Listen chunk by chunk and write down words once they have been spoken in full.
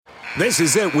This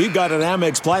is it. We've got an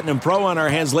Amex Platinum Pro on our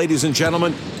hands, ladies and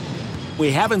gentlemen.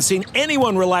 We haven't seen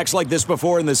anyone relax like this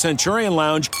before in the Centurion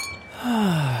Lounge.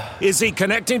 Is he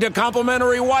connecting to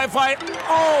complimentary Wi-Fi?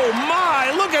 Oh,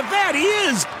 my. Look at that. He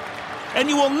is. And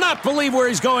you will not believe where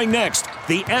he's going next.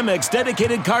 The Amex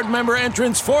dedicated card member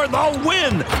entrance for the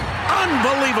win.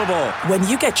 Unbelievable. When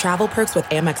you get travel perks with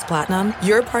Amex Platinum,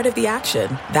 you're part of the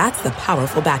action. That's the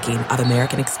powerful backing of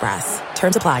American Express.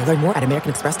 Terms apply. Learn more at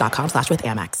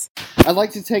americanexpress.com/withAmex. I'd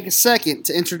like to take a second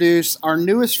to introduce our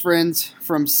newest friends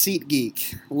from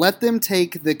SeatGeek. Let them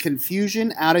take the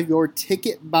confusion out of your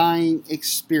ticket buying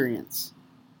experience.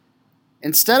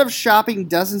 Instead of shopping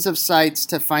dozens of sites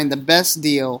to find the best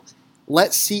deal,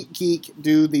 let SeatGeek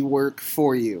do the work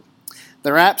for you.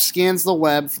 Their app scans the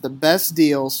web for the best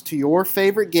deals to your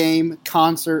favorite game,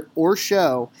 concert, or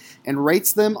show and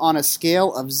rates them on a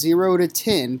scale of 0 to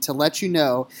 10 to let you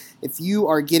know if you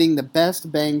are getting the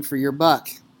best bang for your buck.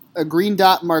 A green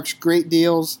dot marks great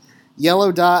deals,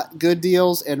 yellow dot good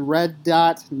deals, and red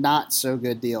dot not so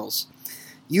good deals.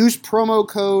 Use promo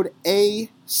code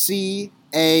ACAA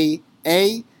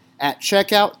at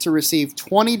checkout to receive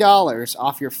 $20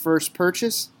 off your first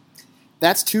purchase.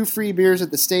 That's 2 free beers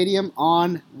at the stadium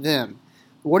on them.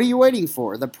 What are you waiting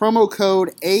for? The promo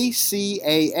code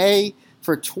ACAA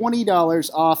for $20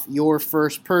 off your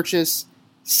first purchase.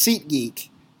 SeatGeek.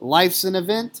 Life's an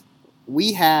event.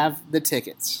 We have the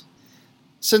tickets.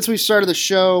 Since we started the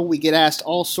show, we get asked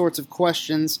all sorts of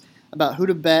questions about who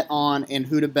to bet on and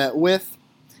who to bet with.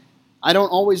 I don't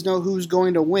always know who's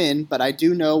going to win, but I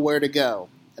do know where to go.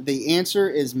 The answer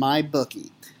is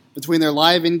MyBookie. Between their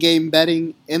live in-game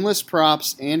betting, endless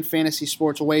props, and fantasy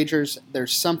sports wagers,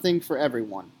 there's something for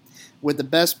everyone. With the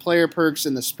best player perks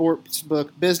in the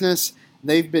sportsbook business,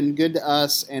 they've been good to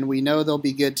us, and we know they'll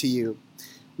be good to you.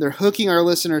 They're hooking our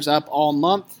listeners up all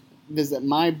month. Visit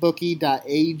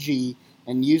mybookie.ag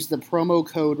and use the promo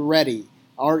code READY,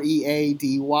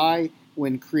 R-E-A-D-Y,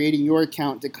 when creating your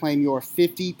account to claim your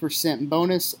 50%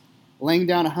 bonus. Laying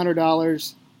down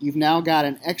 $100, you've now got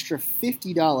an extra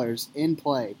 $50 in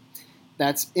play.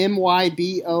 That's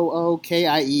mybookie.ag,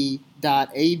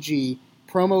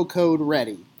 promo code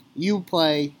READY. You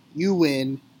play, you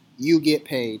win, you get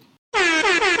paid. Neal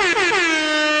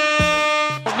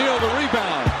the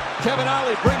rebound. Kevin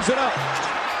Ollie brings it up.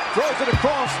 Throws it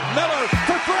across. Miller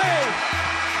for three.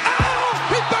 Oh!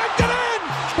 He backed it in!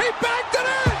 He backed it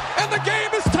in! And the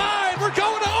game is tied. We're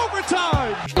going to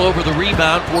overtime. Over the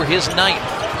rebound for his ninth.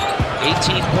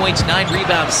 18 points, 9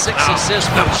 rebounds, 6 assists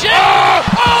for Jay.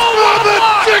 Oh, the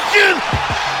chicken!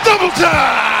 Double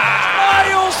time!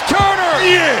 Miles Turner!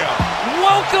 Yeah!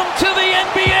 Welcome to the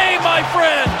NBA, my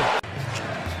friend!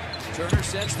 Turner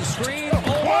sets the screen. No!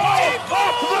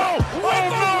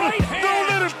 Don't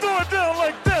let him throw it down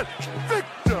like that!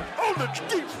 Victor on the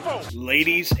default!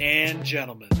 Ladies and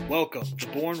gentlemen, welcome to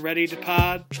Born Ready to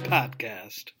Pod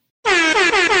podcast.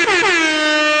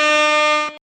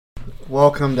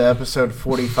 Welcome to episode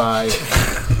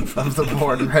 45 of the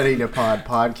Born Ready to Pod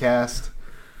podcast.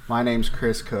 My name's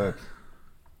Chris Cook.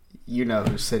 You know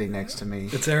who's sitting next to me.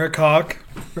 It's Eric Hawk.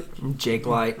 Jake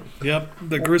Light. Yep,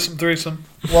 the gruesome threesome.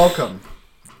 Welcome.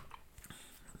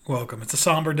 Welcome. It's a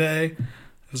somber day. It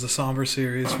was a somber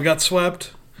series. We got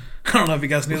swept. I don't know if you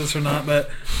guys knew this or not, but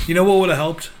you know what would have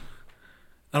helped?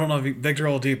 I don't know if Victor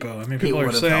Oladipo. I mean, people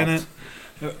are saying it.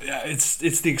 Yeah, it's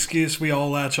the excuse we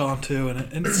all latch on to,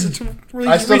 and it's a really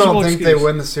I still don't think excuse. they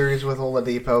win the series with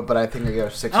Oladipo, but I think they go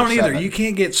 6 or 7. I don't either. You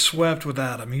can't get swept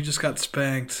without him. You just got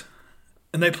spanked.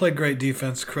 And they played great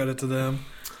defense, credit to them.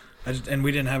 And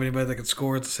we didn't have anybody that could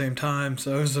score at the same time,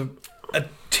 so it was a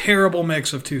terrible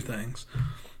mix of two things.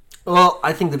 Well,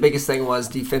 I think the biggest thing was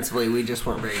defensively we just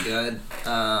weren't very good.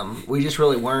 We just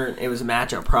really weren't. It was a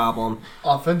matchup problem.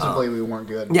 Offensively, we weren't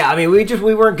good. Yeah, I mean, we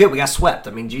weren't good. We got swept.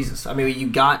 I mean, Jesus. I mean, you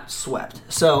got swept.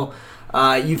 So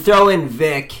you throw in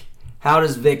Vic. How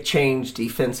does Vic change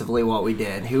defensively what we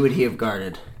did? Who would he have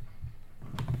guarded?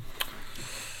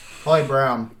 Probably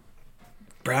Brown.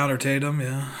 Brown or Tatum,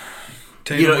 yeah.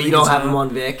 Tatum, you don't have him on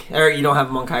Vic, or you don't have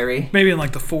him on Kyrie. Maybe in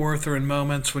like the fourth or in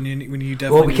moments when you definitely.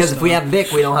 Well, because if we have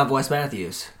Vic, we don't have Wes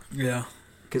Matthews. Yeah.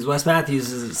 Because Wes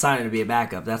Matthews is signed to be a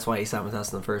backup. That's why he signed with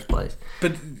us in the first place.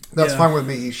 But that's fine with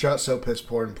me. He shot so piss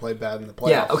poor and played bad in the playoffs.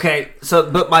 Yeah. Okay. So,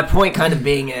 but my point kind of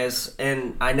being is,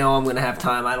 and I know I'm going to have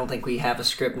time. I don't think we have a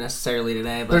script necessarily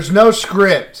today. But there's no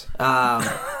script.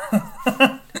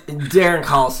 Darren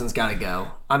Collison's got to go.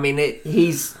 I mean,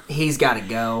 he's got to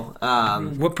go.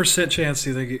 What % chance do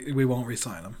you think we won't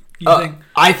re-sign him? You think?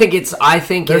 I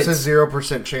think there's a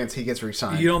 0% chance he gets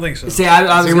re-signed. You don't think so? See,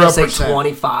 I was going to say 0%.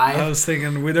 25. I was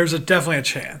thinking there's definitely a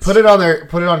chance. Put it on there.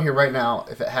 Put it on here right now.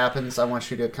 If it happens, I want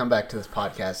you to come back to this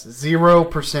podcast.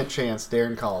 0% chance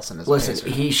Darren Collison is.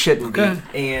 Listen, he shouldn't be.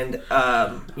 And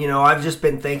I've just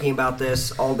been thinking about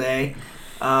this all day,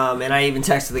 and I even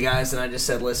texted the guys and I just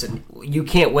said, "Listen, you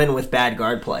can't win with bad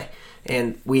guard play."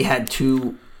 And we had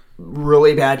two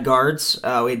really bad guards. We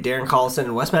had Darren Collison,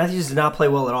 and Wes Matthews did not play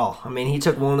well at all. I mean, he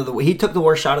took the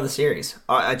worst shot of the series,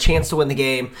 a chance to win the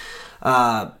game,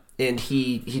 and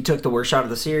he took the worst shot of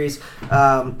the series.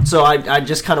 So I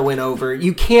just kind of went over.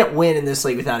 You can't win in this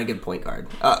league without a good point guard,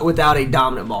 without a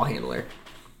dominant ball handler.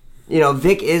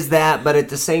 Vic is that, but at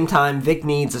the same time, Vic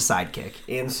needs a sidekick,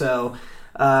 and so.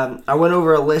 I went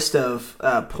over a list of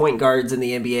point guards in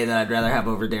the NBA that I'd rather have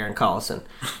over Darren Collison.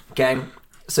 Okay?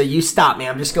 So you stop me.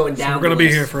 I'm just going down. So we're going to be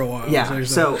here for a while. Yeah.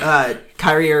 So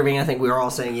Kyrie Irving, I think we were all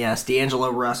saying yes.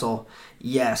 D'Angelo Russell,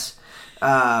 yes.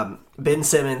 Ben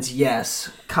Simmons,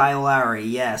 yes. Kyle Lowry,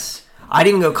 yes. I'd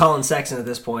even go Colin Sexton at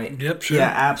this point. Yep, sure.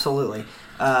 Yeah, absolutely.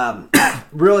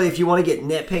 Really, if you want to get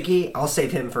nitpicky, I'll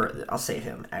save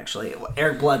him, actually.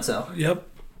 Eric Bledsoe. Yep.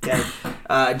 Okay.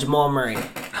 Jamal Murray.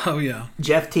 Oh, yeah.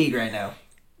 Jeff Teague right now.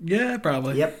 Yeah,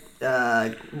 probably. Yep.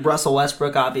 Russell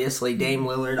Westbrook, obviously. Dame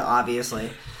Lillard,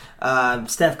 obviously.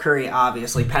 Steph Curry,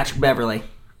 obviously. Patrick Beverly.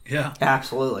 Yeah.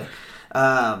 Absolutely.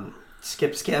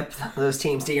 Skip. Those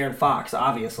teams, De'Aaron Fox,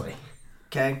 obviously.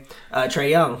 Okay.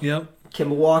 Trae Young. Yep.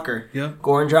 Kimball Walker. Yep.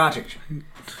 Goran Dragic.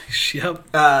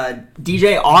 Yep.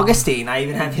 DJ Augustine. I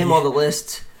even have him on the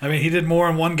list. I mean, he did more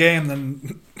in one game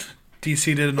than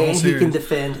DC did in all and series. He can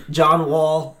defend. John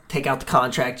Wall, take out the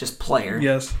contract, just player.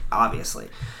 Yes. Obviously.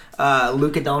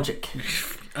 Luka Doncic.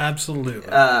 Absolutely.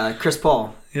 Chris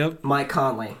Paul. Yep. Mike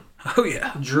Conley. Oh,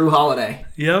 yeah. Drew Holiday.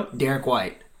 Yep. Derek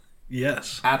White.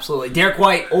 Yes. Absolutely. Derek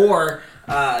White or,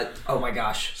 oh my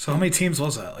gosh. So how many teams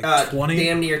was that? Like 20?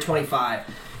 Damn near 25.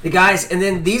 The guys, and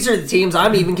then these are the teams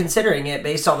I'm even considering it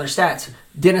based on their stats.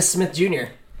 Dennis Smith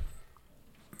Jr.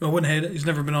 I wouldn't hate it. He's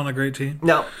never been on a great team.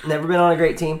 No, never been on a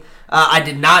great team. I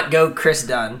did not go Chris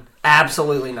Dunn.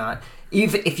 Absolutely not.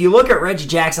 If you look at Reggie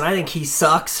Jackson, I think he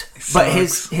sucks. But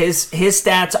his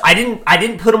stats, I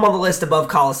didn't put him on the list above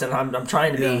Collison. I'm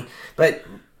trying to be, but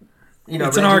it's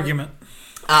Reggie, an argument.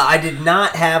 I did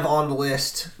not have on the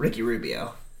list Ricky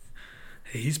Rubio.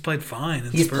 Hey, he's played fine.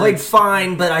 He's played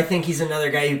fine, but I think he's another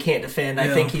guy who can't defend.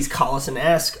 I think he's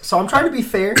Collison-esque. So I'm trying to be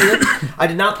fair here. I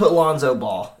did not put Lonzo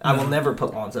Ball. I will never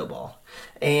put Lonzo Ball.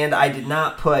 And I did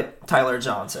not put Tyler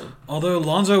Johnson. Although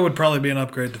Lonzo would probably be an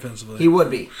upgrade defensively. He would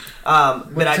be.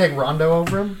 Would I take Rondo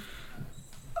over him?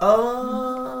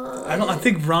 I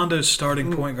think Rondo's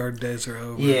starting point guard days are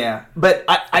over. Yeah, but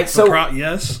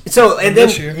yes. So and then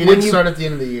he didn't start at the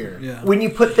end of the year. Yeah. When you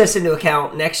put this into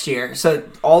account next year, so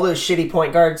all those shitty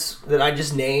point guards that I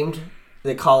just named,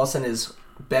 that Collison is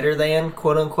better than,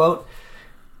 quote unquote,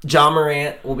 John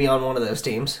Morant will be on one of those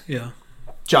teams. Yeah.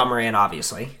 John Morant,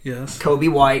 obviously. Yes. Kobe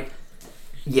White,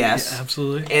 yes. Yeah,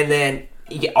 absolutely. And then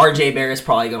RJ Barrett's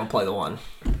probably going to play the one.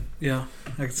 Yeah,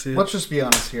 I can see it. Let's just be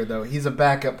honest here, though. He's a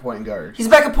backup point guard. He's a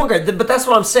backup point guard, but that's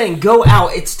what I'm saying. Go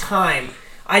out. It's time.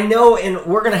 I know, and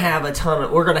we're going to have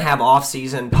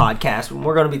off-season podcasts, and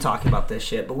we're going to be talking about this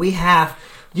shit, but we have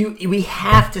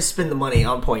to spend the money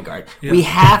on point guard. Yeah. We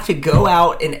have to go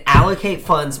out and allocate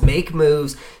funds, make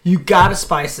moves. You got to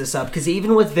spice this up, because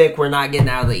even with Vic, we're not getting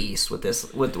out of the East with this,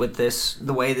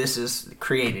 the way this is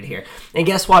created here. And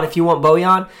guess what? If you want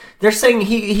Bojan, they're saying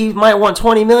he might want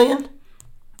 $20 million.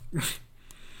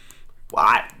 Well,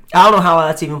 I don't know how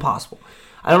that's even possible.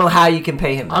 I don't know how you can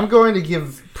pay him that. I'm going to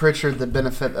give Pritchard the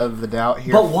benefit of the doubt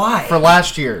here. But why? For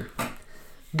last year,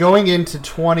 going into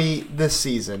this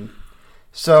season.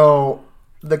 So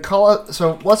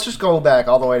let's just go back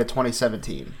all the way to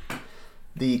 2017.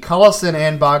 The Collison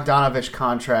and Bogdanovich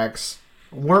contracts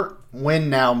weren't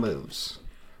win-now moves.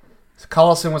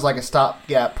 Collison was like a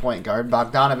stopgap point guard.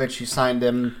 Bogdanovich, you signed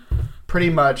him pretty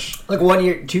much... Like 1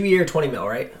 year, 2 year, $20 million,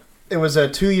 right? It was a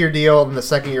 2-year deal, and the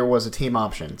second year was a team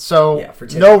option. So yeah,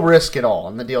 no risk at all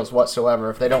in the deals whatsoever.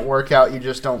 If they don't work out, you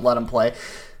just don't let them play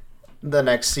the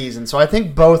next season. So I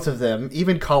think both of them,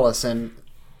 even Collison,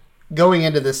 going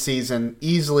into this season,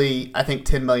 easily, I think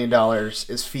 $10 million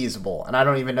is feasible. And I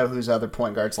don't even know whose other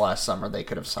point guards last summer they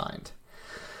could have signed.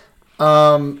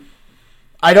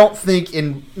 I don't think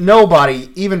nobody,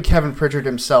 even Kevin Pritchard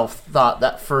himself, thought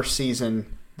that first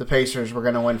season the Pacers were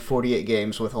going to win 48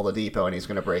 games with Oladipo and he's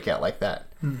going to break out like that.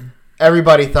 Mm-hmm.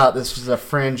 Everybody thought this was a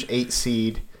fringe 8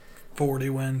 seed.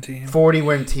 40-win team.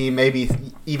 40-win team, maybe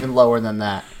even lower than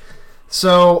that.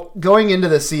 So going into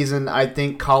the season, I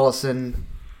think Collison,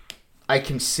 I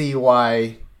can see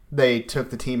why they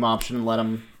took the team option and let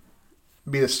him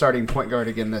be the starting point guard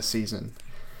again this season.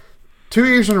 2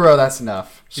 years in a row, that's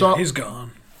enough. So Yeah, he's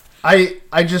gone.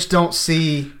 I just don't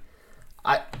see.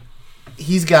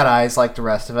 He's got eyes like the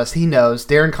rest of us. He knows.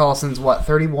 Darren Collison's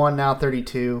 31 now,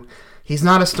 32. He's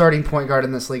not a starting point guard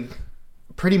in this league.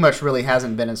 Pretty much really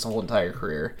hasn't been his whole entire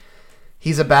career.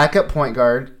 He's a backup point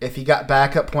guard. If he got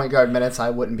backup point guard minutes,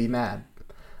 I wouldn't be mad.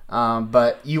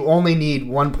 But you only need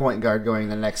one point guard going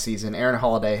the next season. Aaron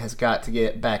Holiday has got to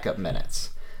get backup minutes.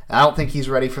 I don't think he's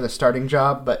ready for the starting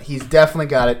job, but he's definitely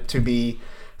got it to be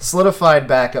solidified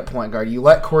backup point guard. You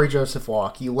let Corey Joseph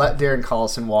walk. You let Darren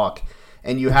Collison walk.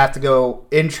 And you have to go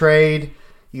in trade.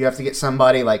 You have to get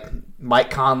somebody like Mike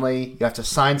Conley. You have to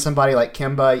sign somebody like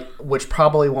Kemba, which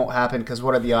probably won't happen because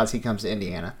what are the odds he comes to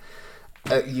Indiana?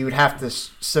 You would have to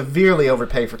severely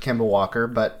overpay for Kemba Walker,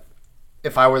 but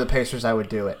if I were the Pacers, I would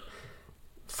do it.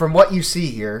 From what you see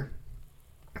here,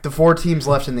 the 4 teams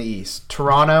left in the East: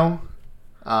 Toronto,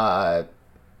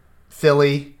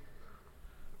 Philly,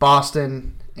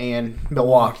 Boston, and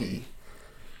Milwaukee.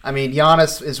 I mean,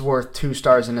 Giannis is worth 2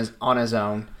 stars on his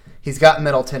own. He's got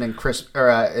Middleton and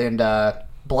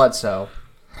Bledsoe,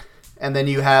 and then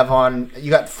you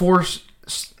got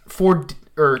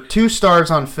 2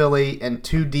 stars on Philly and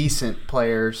 2 decent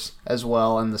players as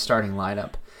well in the starting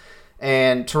lineup.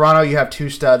 And Toronto, you have 2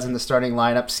 studs in the starting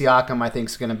lineup. Siakam, I think,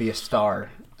 is going to be a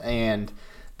star, and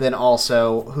then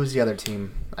also who's the other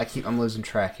team? I'm losing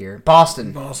track here.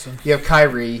 Boston. You have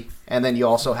Kyrie, and then you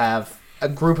also have a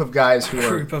group of guys who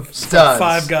are studs.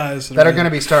 5 guys that are going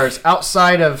to be stars.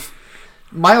 Outside of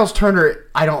Miles Turner,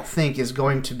 I don't think is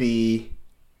going to be,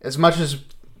 as much as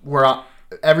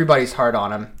everybody's hard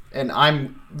on him, and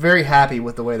I'm very happy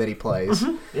with the way that he plays.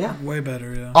 Mm-hmm. Yeah. Way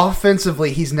better, yeah.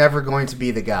 Offensively, he's never going to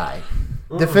be the guy.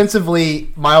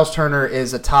 Defensively, Miles Turner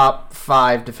is a top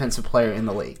 5 defensive player in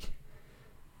the league.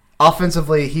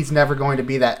 Offensively, he's never going to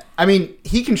be that. I mean,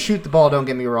 he can shoot the ball, don't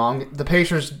get me wrong. The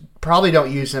Pacers probably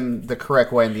don't use him the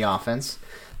correct way in the offense,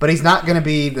 but he's not going to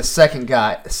be the second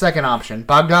option.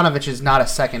 Bogdanovich is not a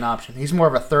second option. He's more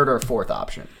of a third or fourth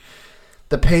option.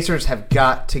 The Pacers have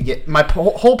got to get... My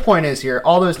whole point is here,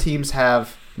 all those teams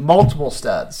have multiple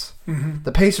studs. Mm-hmm.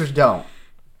 The Pacers don't.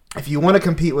 If you want to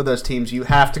compete with those teams, you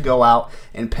have to go out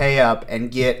and pay up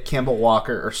and get Kemba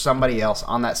Walker or somebody else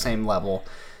on that same level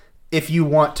if you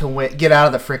want to get out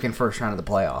of the freaking first round of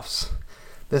the playoffs.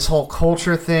 This whole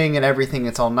culture thing and everything,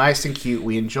 it's all nice and cute.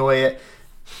 We enjoy it.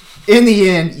 In the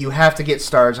end, you have to get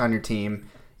stars on your team.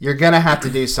 You're going to have to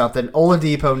do something.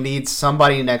 Oladipo needs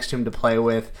somebody next to him to play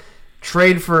with.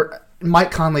 Trade for...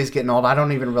 Mike Conley's getting old. I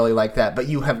don't even really like that. But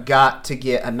you have got to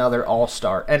get another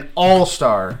all-star. An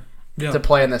all-star to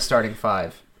play in the starting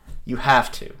 5. You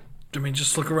have to. I mean,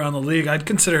 just look around the league. I'd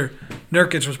consider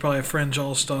Nurkic was probably a fringe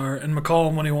all-star, and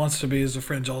McCollum, when he wants to be, is a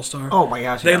fringe all-star. Oh my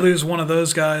gosh! They lose one of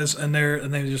those guys, and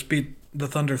they just beat the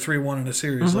Thunder 3-1 in a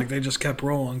series. Mm-hmm. Like, they just kept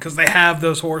rolling because they have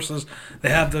those horses,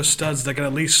 they have those studs that can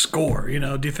at least score. You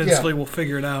know, defensively, we'll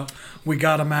figure it out. We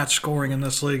got to match scoring in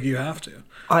this league. You have to.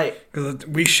 Because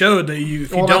we showed that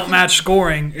if you don't match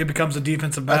scoring, it becomes a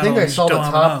defensive battle. I think I saw the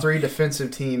top 3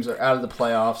 defensive teams are out of the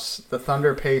playoffs: the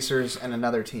Thunder, Pacers, and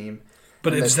another team.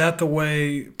 But is that the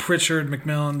way Pritchard,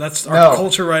 McMillan? That's our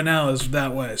culture right now is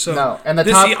that way. So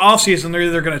this offseason, they're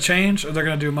either going to change or they're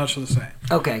going to do much of the same.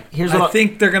 Okay, I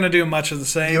think they're going to do much of the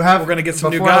same. We're going to get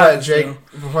some new guys.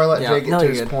 Before I let Jake get to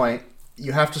his point,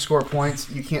 you have to score points.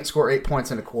 You can't score 8 points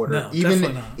in a quarter. No,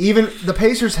 definitely not. Even the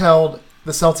Pacers held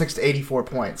the Celtics to 84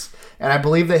 points, and I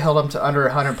believe they held them to under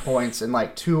 100 points in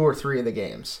like 2 or 3 of the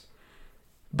games.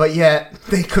 But yet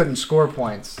they couldn't score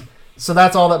points. So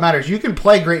that's all that matters. You can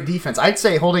play great defense. I'd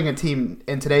say holding a team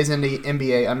in today's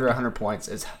NBA under 100 points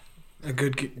is a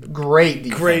great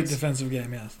defense. Great defensive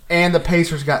game, yes. And the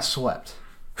Pacers got swept.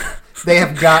 They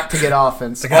have got to get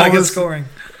offense. They got to get scoring.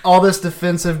 All this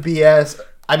defensive BS.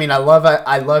 I mean, I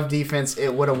love defense.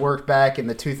 It would have worked back in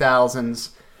the 2000s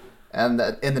and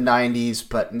in the 90s,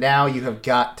 but now you have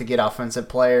got to get offensive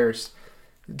players.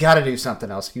 Got to do something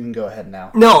else. You can go ahead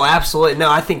now. No, absolutely. No,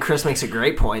 I think Chris makes a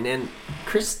great point, and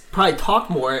Chris probably talked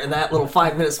more in that little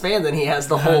 5-minute span than he has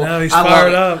the whole. No, he's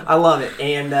fired up. I love it,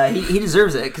 and he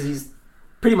deserves it because he's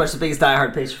pretty much the biggest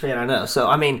diehard Pacer fan I know. So,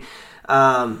 I mean,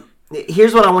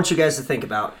 here's what I want you guys to think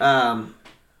about.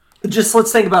 Just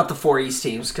let's think about the 4 East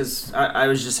teams because I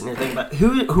was just in here thinking about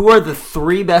who are the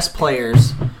 3 best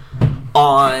players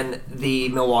on the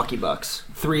Milwaukee Bucks.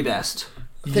 3 best.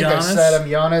 I think I said them.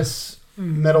 Giannis,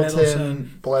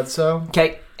 Middleton, Bledsoe.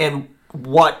 Okay, and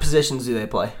what positions do they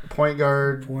play? Point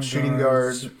guard, shooting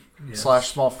guard, /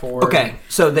 small forward. Okay,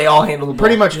 so they all handle the ball.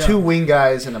 Pretty much 2 wing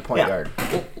guys and a point guard.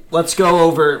 Well, let's go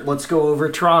over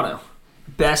Toronto.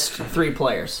 Best 3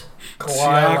 players. Kawhi,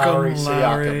 Lowry,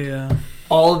 Lowry, Siakam.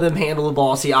 All of them handle the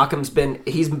ball.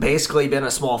 He's basically been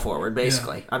a small forward.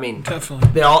 Basically, Yeah, I mean, definitely.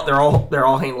 they're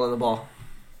all handling the ball.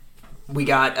 We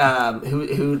got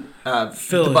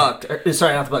Philly. The Bucks.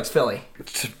 Sorry, not the Bucks. Philly.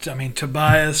 I mean,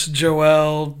 Tobias,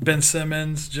 Joel, Ben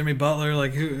Simmons, Jimmy Butler,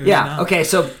 like who? Yeah. not? Okay.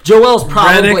 So Joel's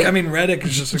probably. Redick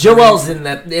is just. Joel's in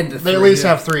the 3. They at least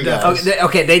have 3 guys.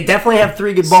 Okay, they definitely have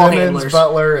 3 good ball Simmons, handlers.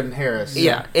 Butler, and Harris.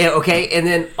 Yeah. Okay, and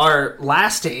then our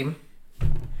last team.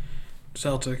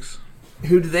 Celtics.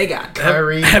 Who do they got?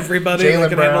 Kyrie, Everybody that Jaylen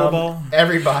can handle the Brown, ball.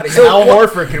 everybody. So Al what-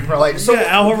 Horford can probably.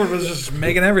 Al Horford was just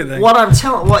making everything. What I'm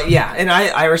telling, and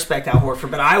I respect Al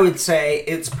Horford, but I would say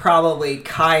it's probably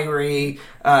Kyrie,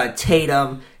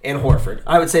 Tatum, and Horford.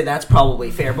 I would say that's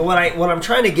probably fair. But what I'm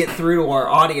trying to get through to our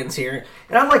audience here,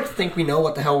 and I'd like to think we know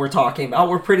what the hell we're talking about.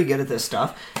 We're pretty good at this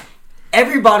stuff.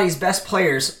 Everybody's best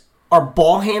players are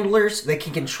ball handlers. They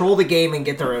can control the game and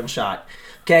get their own shot.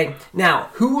 Okay, now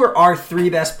who are our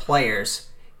 3 best players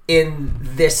in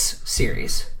this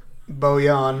series?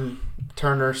 Bojan,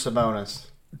 Turner, Sabonis.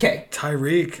 Okay.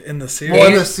 Tyreek in the series. Well,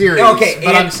 in the series. Okay, but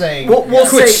and I'm saying. we'll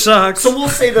say, Which sucks. So we'll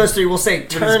say those 3. We'll say he's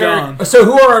Turner. gone. So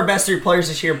who are our best 3 players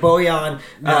this year? Bojan,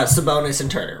 Sabonis,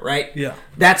 and Turner, right? Yeah.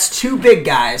 That's 2 big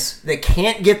guys that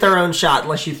can't get their own shot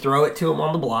unless you throw it to them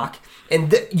on the block.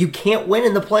 And you can't win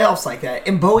in the playoffs like that.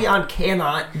 And Bojan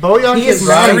cannot. Bojan He can is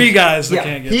drive. not- 3 guys that Yeah.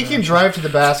 can't get He that. can drive to the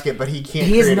basket, but he can't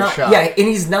He is create not. a shot. Yeah, and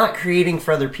he's not creating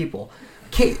for other people.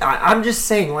 Okay, I'm just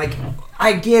saying, like,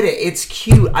 I get it. It's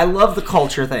cute. I love the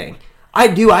culture thing. I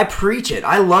do. I preach it.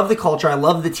 I love the culture. I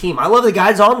love the team. I love the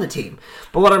guys on the team.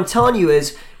 But what I'm telling you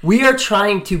is, we are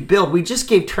trying to build. We just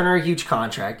gave Turner a huge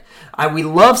contract. We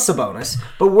love Sabonis,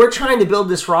 but we're trying to build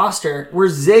this roster. We're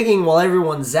zigging while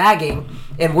everyone's zagging,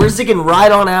 and we're zigging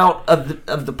right on out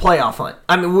of the playoff hunt.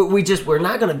 I mean, we're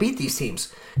not going to beat these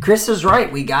teams. Chris is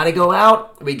right. We got to go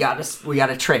out. We got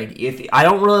to trade. I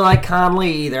don't really like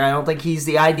Conley either. I don't think he's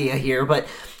the idea here, but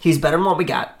he's better than what we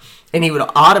got. And he would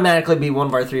automatically be one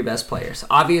of our 3 best players.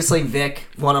 Obviously, Vic,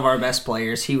 one of our best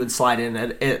players, he would slide in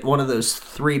at one of those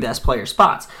 3 best player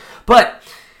spots. But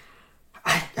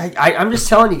I'm just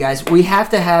telling you guys, we have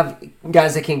to have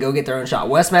guys that can go get their own shot.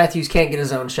 Wes Matthews can't get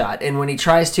his own shot, and when he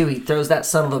tries to, he throws that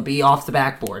son of a bee off the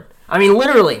backboard. I mean,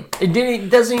 literally, it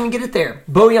doesn't even get it there.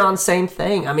 Bojan, same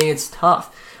thing. I mean, it's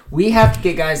tough. We have to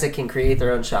get guys that can create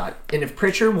their own shot. And if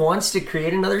Pritchard wants to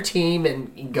create another team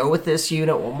and go with this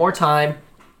unit one more time,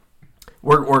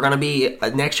 we're going to be,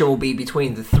 next year will be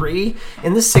between the 3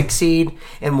 and the 6 seed,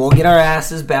 and we'll get our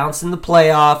asses bounced in the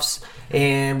playoffs,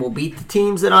 and we'll beat the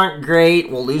teams that aren't great,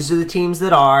 we'll lose to the teams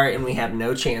that are, and we have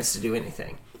no chance to do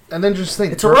anything. And then just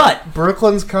think. It's a rut.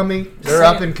 Brooklyn's coming. They're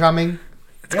up and coming.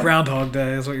 It's Groundhog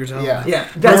Day, is what you're telling me. Yeah,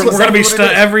 We're that's going to be exactly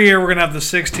what it is. every year. We're going to have the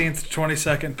 16th,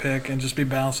 22nd pick and just be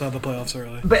bounced out of the playoffs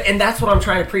early. And that's what I'm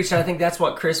trying to preach, and I think that's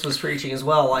what Chris was preaching as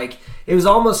well. Like, it was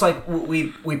almost like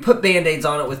we put Band-Aids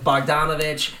on it with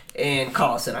Bogdanovich and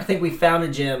Collison. I think we found a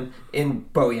gem in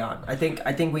Bojan. I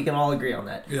think we can all agree on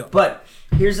that. Yeah. But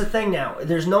here's the thing now.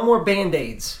 There's no more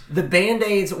Band-Aids. The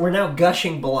Band-Aids, we're now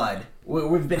gushing blood.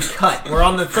 We've been cut. We're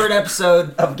on the 3rd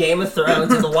episode of Game of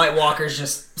Thrones, and the White Walkers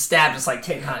just stabbed us like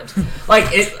 10 times.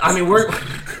 We're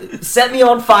set me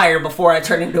on fire before I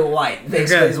turn into a white.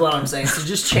 Basically, is what I'm saying. So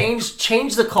just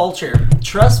change the culture.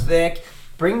 Trust Vic.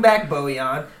 Bring back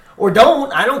Bojan, or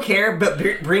don't. I don't care.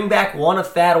 But bring back one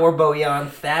of Thad or Bojan.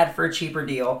 Thad for a cheaper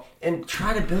deal, and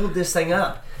try to build this thing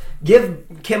up. Give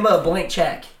Kemba a blank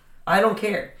check. I don't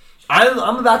care.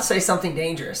 I'm about to say something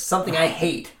dangerous. Something I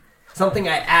hate. Something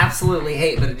I absolutely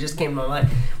hate, but it just came to my mind.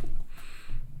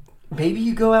 Maybe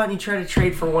you go out and you try to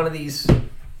trade for one of these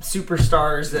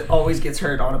superstars that always gets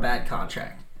hurt on a bad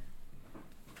contract.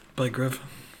 Blake Griffin.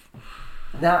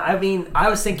 Now, I mean, I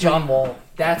was thinking John Wall.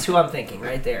 That's who I'm thinking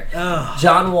right there. Oh.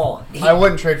 John Wall. I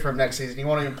wouldn't trade for him next season. He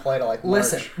won't even play to like March.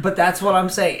 Listen, but that's what I'm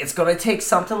saying. It's going to take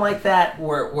something like that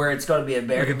where it's going to be a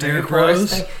very, Like a very Derrick close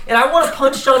Rose? thing. And I want to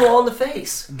punch John Wall in the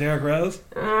face. Derrick Rose?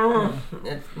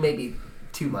 It maybe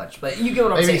too much, but you get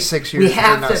what I'm Maybe saying. 6 years, We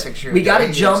have not to. 6 years. We got to 8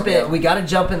 years jump ago. in. We got to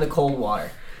jump in the cold water,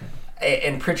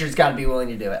 and Pritchard's got to be willing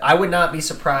to do it. I would not be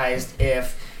surprised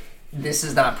if this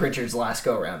is not Pritchard's last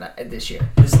go around this year.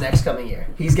 This next coming year,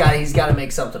 he's got to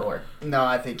make something work. No,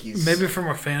 I think he's. Maybe from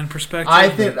a fan perspective.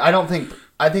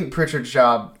 I think Pritchard's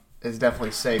job is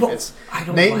definitely safe. But It's I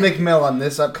don't Nate like- McMillan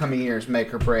this upcoming year is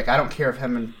make or break. I don't care if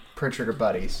him and Pritchard are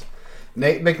buddies.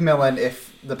 Nate McMillan,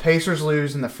 if the Pacers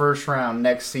lose in the first round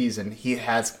next season, he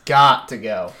has got to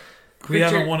go. We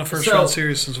haven't won a first-round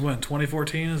series since when?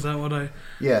 2014? Is that what I...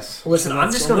 Yes. Listen,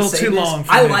 I'm just going to say too this. long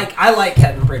for I me. like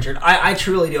Kevin Pritchard. I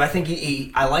truly do. I think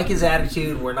I like his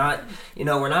attitude. We're not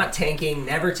tanking,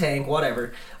 never tank,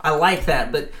 whatever. I like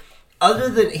that. But other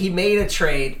than he made a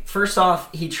trade, first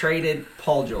off, he traded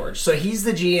Paul George. So he's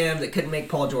the GM that couldn't make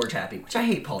Paul George happy, which I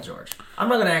hate Paul George. I'm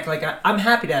not going to act like I'm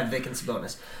happy to have Vic and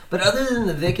Sabonis. But other than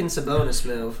the Vic and Sabonis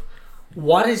move,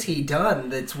 what has he done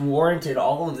that's warranted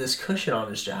all of this cushion on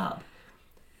his job?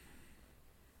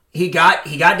 He got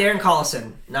Darren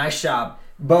Collison. Nice job.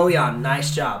 Bojan,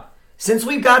 nice job. Since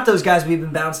we've got those guys, we've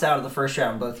been bounced out of the first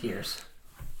round both years.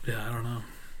 Yeah, I don't know.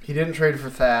 He didn't trade for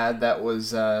Thad. That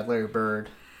was Larry Bird.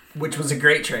 Which was a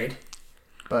great trade.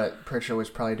 But Pritchard was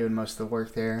probably doing most of the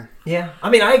work there. Yeah. I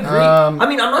mean, I agree. I'm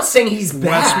not saying he's bad.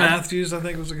 Wes Matthews, I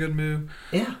think, was a good move.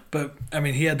 Yeah. But, I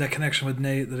mean, he had that connection with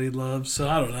Nate that he loved, so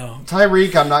I don't know.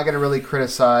 Tyreek, I'm not going to really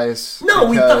criticize. No,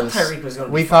 we thought Tyreek was going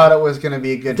to be We thought it was going to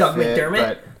be a good Doug fit. McDermott?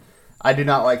 But I do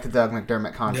not like the Doug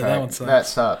McDermott contract. Yeah, that one sucks. That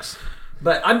sucks.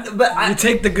 But you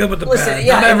take the good with the listen, bad.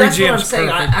 yeah, Not and every that's what I'm GM's saying.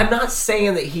 perfect. I'm not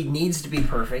saying that he needs to be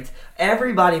perfect.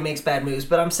 Everybody makes bad moves,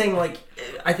 but I'm saying, like,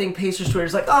 I think Pacers Twitter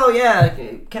is like, oh yeah,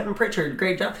 Kevin Pritchard,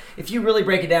 great job. If you really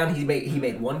break it down, he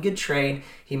made one good trade,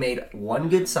 he made one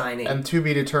good signing, And to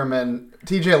be determined,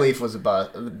 TJ Leaf was a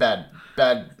bad.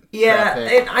 yeah, draft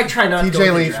pick. and I try not to.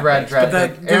 TJ Leaf's red draft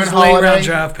But pick. those late-round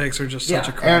draft picks are just such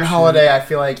a crap Aaron shoot. Holiday, I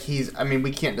feel like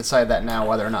we can't decide that now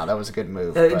whether or not that was a good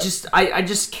move. I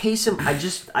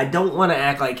don't want to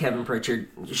act like Kevin Pritchard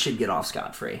should get off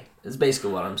scot-free. Is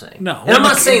basically what I'm saying. No, and I'm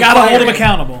not saying gotta fire hold him him.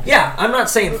 accountable. Yeah, I'm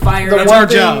not saying fire. The him. one our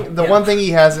thing, job. the one thing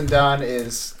he hasn't done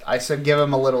is I said give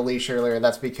him a little leash earlier.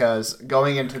 That's because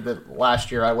going into the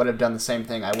last year, I would have done the same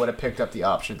thing. I would have picked up the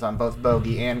options on both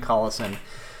Bogey and Collison.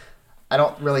 I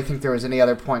don't really think there was any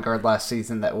other point guard last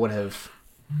season that I would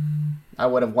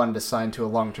have wanted to sign to a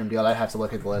long-term deal. I'd have to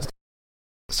look at the list.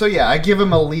 So yeah, I give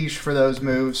him a leash for those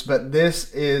moves, but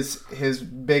this is his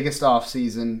biggest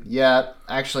offseason. Yeah,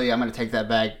 actually, I'm going to take that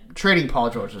back. Trading Paul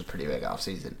George was a pretty big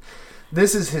offseason.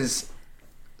 This is his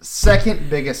second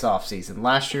biggest offseason.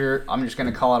 Last year, I'm just going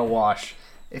to call it a wash.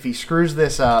 If he screws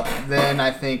this up, then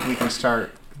I think we can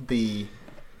start the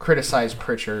criticize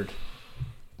Pritchard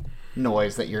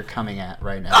noise that you're coming at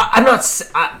right now. I'm not.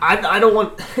 I don't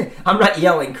want. I'm not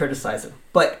yelling, criticizing,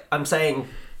 but I'm saying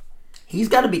he's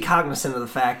got to be cognizant of the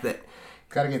fact that.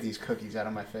 Got to get these cookies out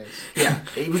of my face. Yeah,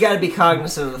 we got to be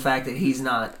cognizant of the fact that he's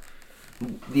not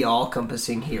the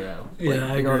all-encompassing hero.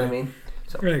 Yeah, you know what I mean.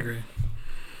 So, I agree.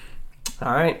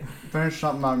 all right. Finish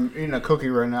something. I'm eating a cookie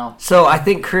right now. So I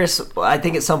think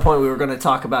at some point we were going to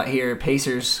talk about here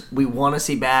Pacers we want to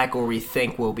see back or we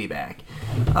think will be back.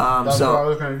 That's what I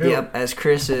was gonna do. Yep, as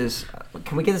Chris is,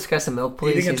 can we get this guy some milk,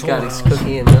 please? Eating a He's got his Toll House.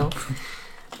 cookie and milk.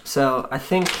 So I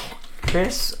think,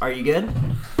 Chris, are you good?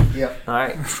 Yep. All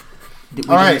right. We All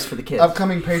do right. this for the kids.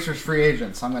 Upcoming Pacers free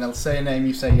agents. I'm going to say a name.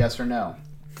 You say yes or no.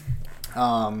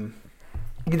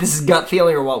 This is gut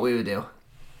feeling or what we would do.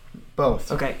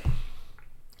 Both. Okay.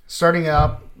 Starting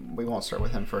up, we won't start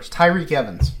with him first. Tyreek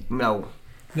Evans. No.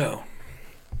 No.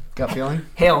 Gut feeling.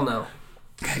 Hell no.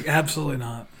 Absolutely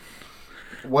not.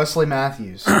 Wesley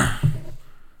Matthews.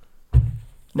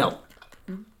 No.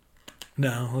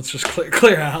 No. Let's just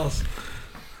clear house.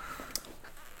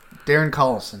 Darren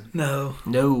Collison. No.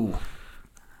 No.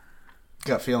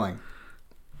 Gut feeling.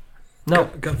 No.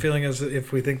 Gut feeling is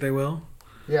if we think they will.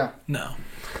 Yeah. No.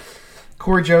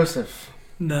 Corey Joseph.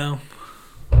 No.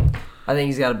 I think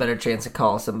he's got a better chance at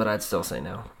Collison, but I'd still say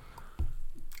no.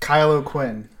 Kyle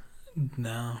O'Quinn.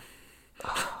 No.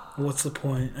 What's the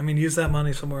point? I mean, use that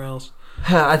money somewhere else.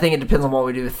 I think it depends on what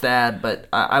we do with Thad, but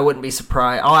I wouldn't be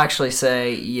surprised. I'll actually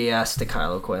say yes to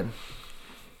Kyle O'Quinn.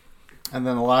 And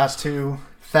then the last two,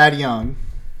 Thad Young.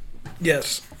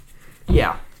 Yes.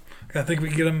 Yeah. I think we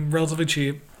can get him relatively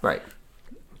cheap. Right.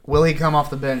 Will he come off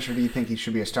the bench, or do you think he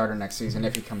should be a starter next season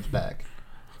if he comes back?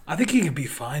 I think he could be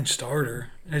fine starter.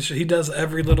 He does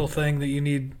every little thing that you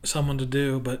need someone to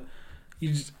do, but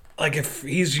you just, like if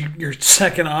he's your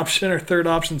second option or third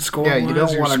option scoring, Yeah, you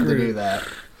don't want him to do that.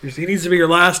 He needs to be your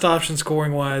last option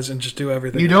scoring wise and just do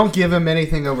everything. You don't give him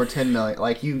anything over $10 million.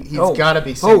 Like he's got to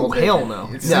be single digit. Hell no.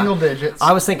 It's single digits.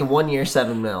 I was thinking 1 year,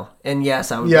 $7 million, and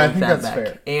yes, I would Yeah, I bring think that that's back.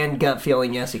 fair. And gut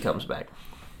feeling, yes, he comes back.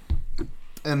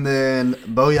 And then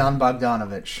Bojan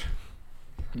Bogdanovic.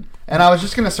 And I was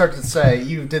just going to start to say,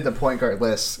 you did the point guard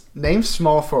list. Name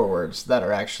small forwards that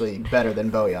are actually better than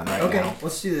Bojan right now.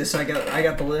 Let's do this. I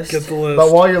got the list. Get the list.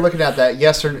 But while you're looking at that,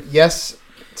 yes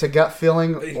to gut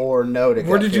feeling or no to gut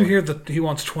Where did you feeling? hear that he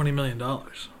wants $20 million?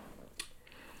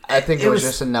 I think it was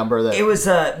just a number that it was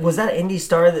that Indy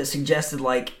Star that suggested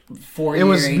like 4 years. It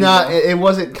was not. It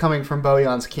wasn't coming from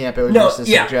Bojan's camp. It was just a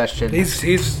suggestion.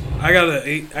 I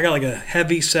got like a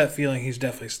heavy set feeling he's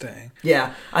definitely staying.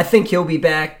 Yeah, I think he'll be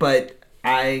back, but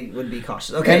I would be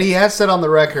cautious. Okay, and he has said on the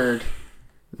record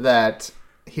that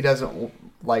he doesn't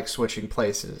like switching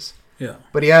places. Yeah,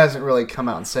 but he hasn't really come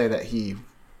out and say that he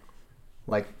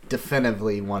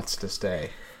definitively wants to stay.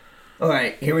 All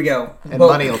right, here we go. And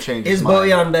money will change his mind.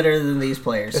 Is Bojan better than these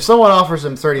players? If someone offers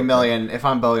him $30 million, if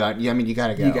I'm Bojan, you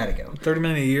gotta go. You gotta go. $30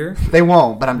 million a year? They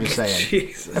won't, but I'm just saying.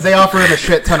 Jesus. If they offer him a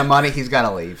shit ton of money, he's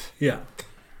gotta leave. Yeah.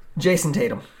 Jason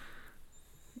Tatum.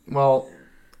 Well,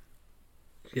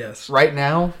 yes. Right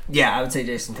now? Yeah, I would say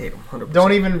Jason Tatum. 100%.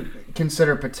 Don't even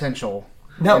consider potential.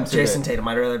 No, Jason Tatum.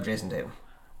 I'd rather have Jason Tatum.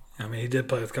 I mean, he did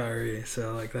play with Kyrie,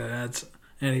 so like that adds,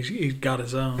 and he got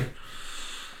his own.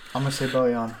 I'm gonna say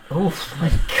Bojan. Oh my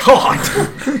God!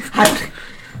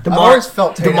 I've always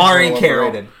felt Tatum's DeMar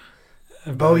Carroll.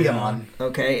 Bojan.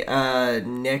 Okay,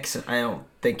 Knicks. I don't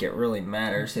think it really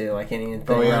matters who. I can't even think.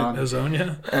 Bojan.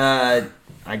 Hazonia?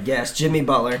 I guess Jimmy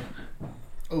Butler.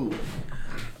 Ooh.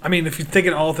 I mean, if you're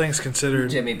thinking all things considered,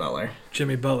 Jimmy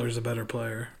Butler's a better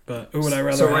player. But who would I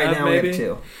rather so right have? Now maybe? we have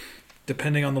two.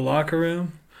 Depending on the locker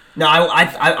room. No,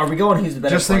 I are we going? Who's the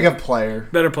better? Just think of player.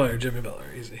 Better player, Jimmy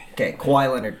Butler, easy. Okay, Kawhi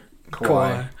Leonard.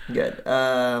 Kawhi. Good.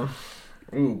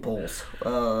 Bulls.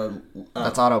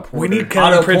 That's Otto Porter. We need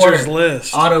Kevin Pritchard's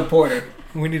list. Otto Porter.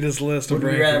 We need his list of rankings.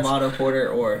 Would you rather have Otto Porter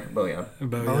or Bojan?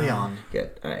 Bojan.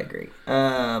 Good. I agree.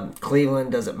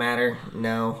 Cleveland, does it matter?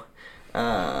 No.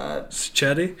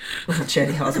 Chetty?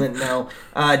 Chetty Osman, no.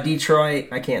 Detroit,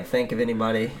 I can't think of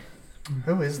anybody.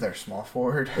 Who is their small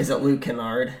forward? Is it Luke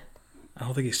Kennard? I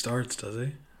don't think he starts, does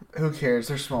he? Who cares?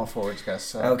 Their small forwards got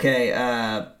suck. Okay,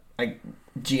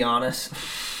 Giannis.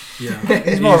 Yeah,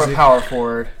 he's more of a power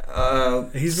forward.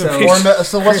 So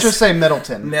let's just say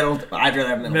Middleton. I'd rather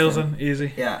have Middleton.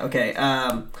 Easy. Yeah. Okay.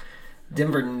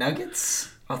 Denver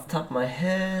Nuggets. Off the top of my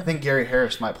head, I think Gary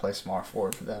Harris might play small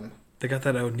forward for them. They got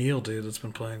that O'Neal dude that's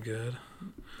been playing good.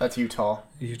 That's Utah.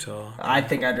 I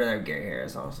think I'd rather have Gary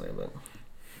Harris, honestly, but.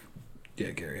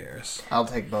 Yeah, Gary Harris. I'll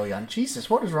take Bojan. Jesus,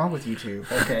 what is wrong with you two?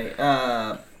 Okay,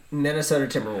 Minnesota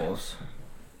Timberwolves.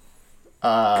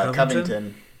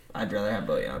 Covington. I'd rather have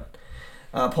Bojan.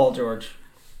 Paul George,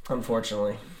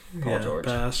 unfortunately. Paul George.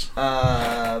 Pass.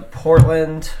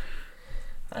 Portland.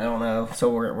 I don't know.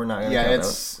 So we're not going to count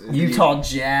those. Utah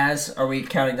Jazz. Are we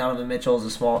counting Donovan Mitchell as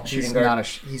a small shooting guard?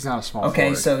 He's not a small Okay,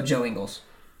 forward. So Joe Ingles.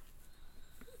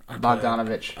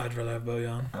 Bogdanovich. I'd rather have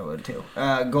Bojan. I would too.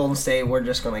 Golden State, we're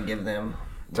just going to give them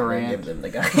Durant. Give them the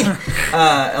guy.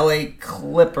 LA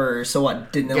Clippers. So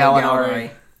what? Danilo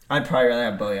Gallinari. I'd probably rather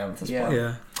have Bojan at this point.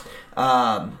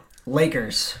 Yeah.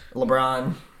 Lakers.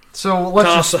 LeBron. So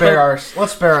let's spare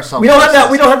ourselves. We don't have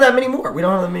that. We don't have that many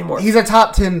more. He's a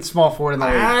top 10 small forward in the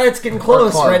league. It's getting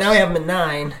close. Right now we have him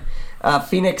at 9.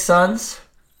 Phoenix Suns.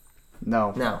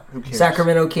 No. Who cares?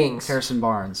 Sacramento Kings. Harrison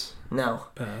Barnes. No.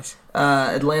 Pass.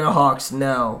 Atlanta Hawks.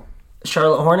 No.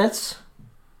 Charlotte Hornets.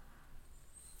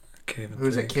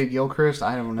 Who's it? Kid Gilchrist?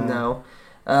 I don't know.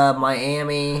 No.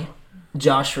 Miami.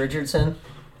 Josh Richardson.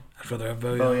 I'd rather have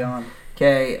Bojan.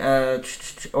 Okay.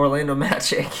 Orlando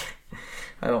Magic.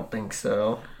 I don't think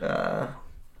so.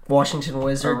 Washington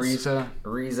Wizards.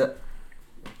 Ariza.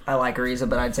 I like Ariza,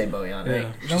 but I'd say Bojan.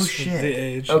 Yeah. No shit. The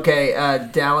age. Okay,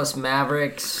 Dallas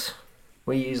Mavericks.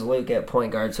 We use Luke at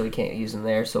point guard, so we can't use him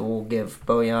there, so we'll give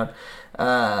Bojan.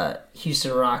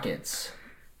 Houston Rockets.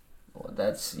 Well,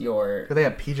 that's your... Do they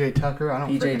have P.J. Tucker? I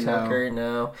don't know. P.J. Tucker,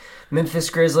 no.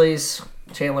 Memphis Grizzlies.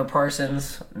 Chandler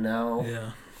Parsons, no.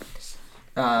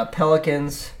 Yeah.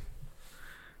 Pelicans.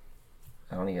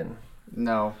 I don't even...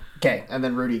 No. Okay. And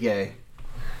then Rudy Gay.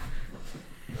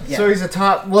 Yeah. So he's a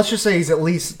top... Let's just say he's at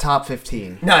least top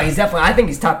 15. No, he's definitely... I think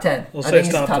he's top 10. We'll I say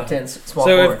think he's top 10 small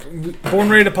forward. If born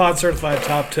ready to pod certified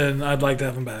top 10, I'd like to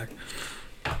have him back.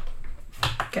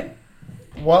 Okay.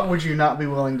 What would you not be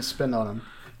willing to spend on him?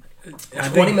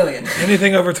 $20 million.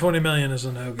 Anything over $20 million is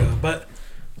a no-go. But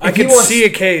I could see a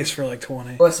case for like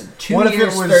 20. Listen, 2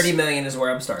 years, $30 million is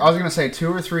where I'm starting. I was going to say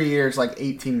 2 or 3 years, like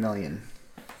 $18 million.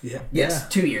 Yeah. Yes,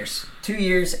 2 years. 2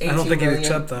 years, $18 million. I don't think he'd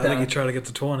accept that. I think he'd try to get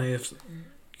to 20 if,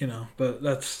 but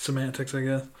that's semantics, I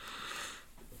guess.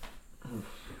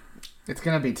 It's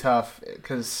going to be tough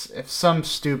because if some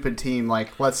stupid team,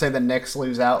 like let's say the Knicks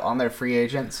lose out on their free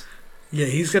agents. Yeah,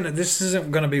 this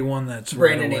isn't going to be one that's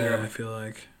Brandon right away, Ingram. I feel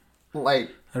like.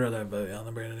 Like, I'd rather have Bojan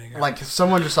than Brandon Ingram. Like, if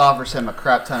someone just offers him a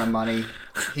crap ton of money,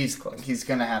 he's going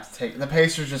to have to take... The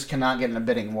Pacers just cannot get in a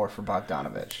bidding war for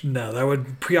Bogdanovich. No, that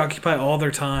would preoccupy all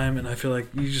their time, and I feel like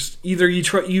you just... Either you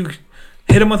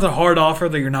hit him with a hard offer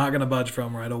that you're not going to budge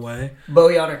from right away.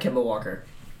 Bojan or Kemba Walker?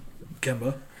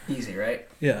 Kemba. Easy, right?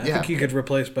 Yeah, I think you could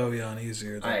replace Bojan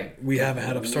easier. We haven't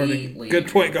had a starting good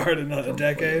point guard in a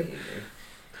decade.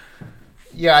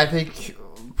 Yeah, I think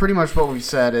pretty much what we've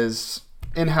said is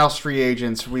in-house free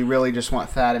agents, we really just want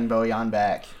Thad and Bojan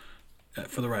back.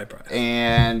 For the right price.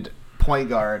 And point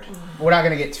guard. We're not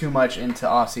going to get too much into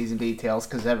off-season details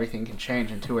because everything can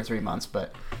change in 2 or 3 months,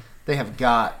 but they have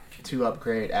got to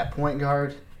upgrade at point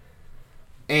guard.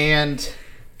 And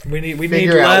we need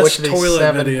figure out less which of these toilet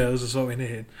 7 videos is what we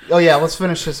need. Oh, yeah, let's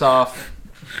finish this off.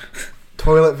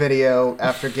 Toilet video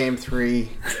after Game 3.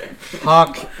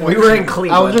 Hawk. We were in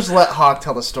Cleveland. I'll just let Hawk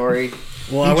tell the story.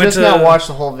 Well, I just now watched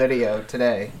the whole video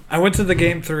today. I went to the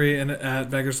Game 3 at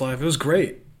Vegas Live. It was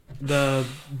great. The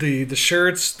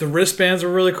shirts, the wristbands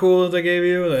were really cool that they gave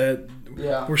you. That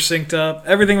were synced up.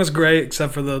 Everything was great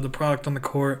except for the product on the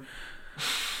court.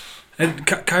 And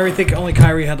Kyrie, I think only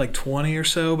Kyrie had like 20 or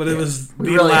so, but it was the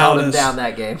really held him loudest down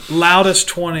that game. Loudest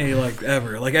 20 like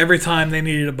ever. Like every time they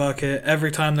needed a bucket,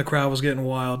 every time the crowd was getting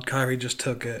wild, Kyrie just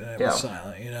took it and it was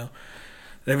silent.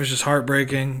 It was just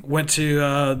heartbreaking. Went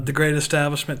to the great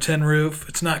establishment, Tin Roof.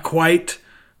 It's not quite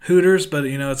Hooters, but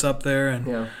it's up there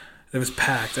and. It was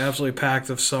packed, absolutely packed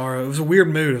of sorrow. It was a weird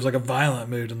mood. It was like a violent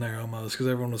mood in there almost because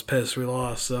everyone was pissed we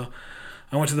lost. So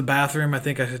I went to the bathroom. I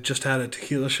think I had just had a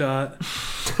tequila shot,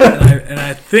 and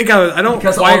I think I don't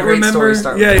because quite all great remember.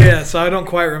 Start Yeah. So I don't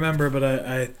quite remember, but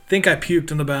I think I puked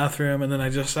in the bathroom, and then I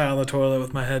just sat on the toilet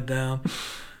with my head down.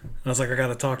 And I was like, I got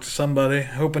to talk to somebody,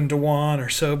 hoping Dewan or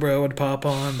Sobro would pop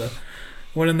on, but.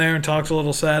 Went in there and talked a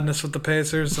little sadness with the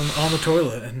Pacers on the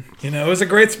toilet, and it was a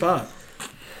great spot.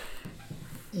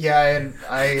 Yeah,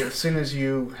 I as soon as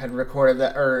you had recorded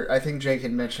that, or I think Jake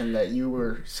had mentioned that you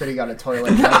were sitting on a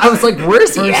toilet. I was like,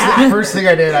 where's he at? First thing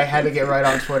I did, I had to get right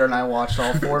on Twitter, and I watched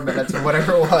all 4 minutes or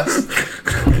whatever it was.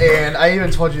 And I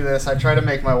even told you this. I tried to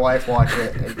make my wife watch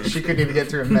it, and she couldn't even get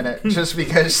through a minute just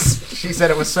because she said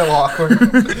it was so awkward.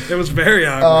 It was very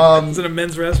awkward. It was in a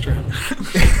men's restroom.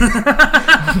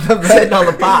 Sitting on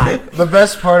the pie. The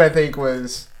best part, I think,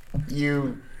 was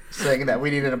you saying that we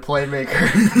needed a playmaker.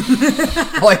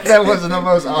 Like, that wasn't the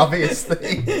most obvious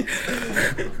thing.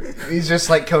 He's just,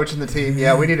 like, coaching the team.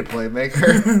 Yeah, we need a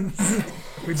playmaker.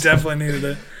 We definitely needed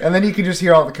it. And then you could just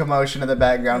hear all the commotion in the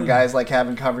background, guys, like,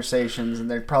 having conversations, and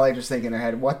they're probably just thinking in their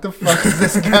head, what the fuck is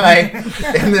this guy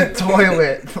in the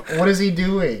toilet? What is he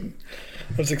doing?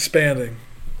 It was expanding.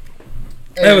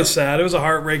 It was sad. It was a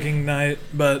heartbreaking night,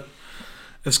 but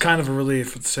it's kind of a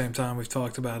relief at the same time. We've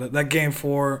talked about it. That Game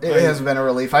 4. It has been a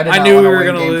relief. I knew we were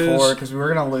going to Game lose. 4 because we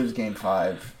were going to lose Game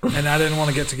 5. And I didn't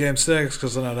want to get to Game 6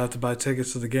 because then I'd have to buy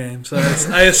tickets to the game. So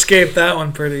I escaped that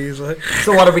one pretty easily.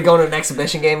 So what, are we going to an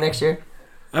exhibition game next year?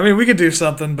 I mean, we could do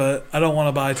something, but I don't want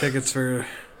to buy tickets for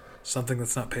something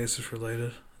that's not Pacers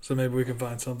related. So maybe we can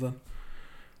find something.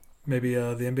 Maybe the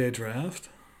NBA draft.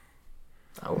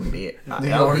 That would be it.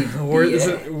 Or is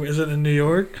it in New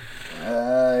York?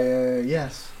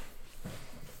 Yes.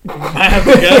 I have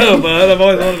to go, bud. I've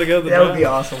always wanted to go to the draft. That would be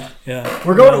awesome. Yeah.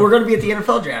 We're going to be at the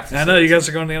NFL draft. I know you guys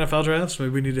are going to the NFL draft, so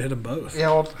maybe we need to hit them both.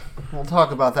 Yeah, we'll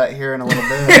talk about that here in a little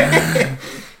bit.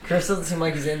 Chris doesn't seem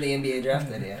like he's in the NBA draft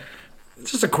then yet.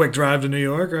 It's just a quick drive to New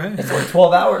York, right? It's like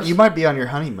 12 hours. You might be on your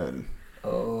honeymoon.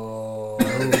 Oh.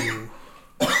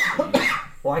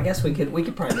 Well, I guess we could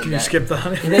probably make Can that. you skip the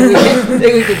honeymoon? I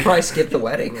think we could probably skip the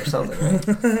wedding or something,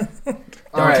 right?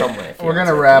 All right, we're going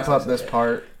to wrap up this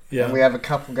part. Yeah. And we have a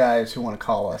couple guys who want to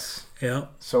call us. Yeah.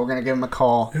 So we're going to give them a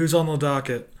call. Who's on the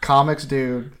docket? Comics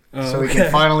Dude. Oh, so we can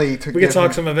finally... we can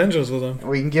talk some Avengers with him.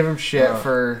 We can give him shit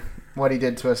for what he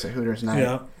did to us at Hooters night.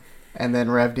 Yeah. And then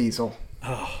Rev Diesel.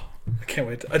 Oh, I can't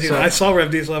wait. I saw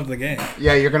Rev Diesel after the game.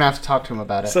 Yeah, you're going to have to talk to him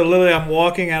about it. So literally, I'm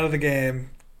walking out of the game,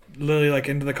 literally like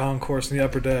into the concourse in the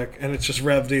upper deck, and it's just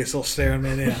Rev Diesel staring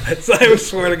me in the eyes. I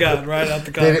swear to God, right out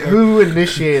the concourse. Who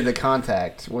initiated the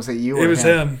contact? Was it you or him? It was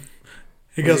him.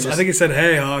 He goes, I think he said,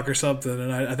 "Hey, Hawk," or something,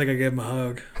 and I think I gave him a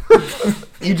hug.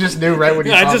 You just knew right when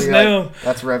you saw me. I just knew.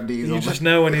 That's Rev Diesel. You just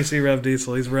know when you see Rev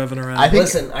Diesel. He's revving around.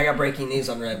 Listen, I got breaking news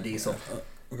on Rev Diesel.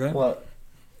 Okay. What?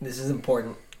 This is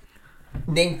important.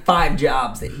 Name 5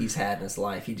 jobs that he's had in his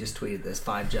life. He just tweeted this.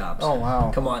 5 jobs. Oh,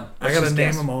 wow. Come on. I got to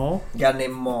name them all? You got to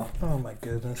name them all. Oh, my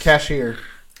goodness. Cashier.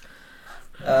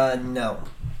 No.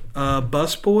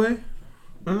 Busboy?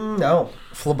 No.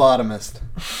 Phlebotomist.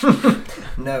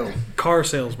 No. Car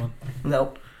salesman?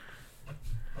 Nope.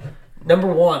 Number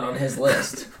 1 on his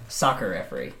list, soccer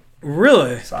referee.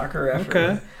 Really? Soccer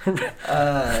referee.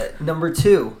 Okay. Number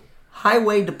 2,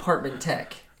 highway department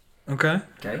tech. Okay.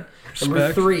 Okay. Respect.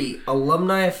 Number 3,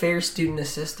 alumni affairs student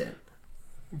assistant.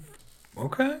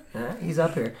 Okay. He's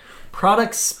up here.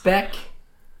 Product spec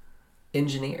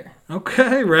engineer.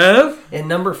 Okay, Rev. And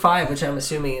number 5, which I'm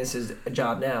assuming is his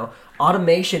job now,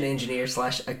 automation engineer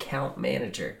 / account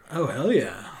manager. Oh, hell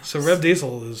yeah. So Rev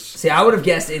Diesel is... See, I would have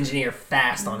guessed engineer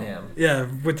fast on him. Yeah,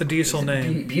 with the Diesel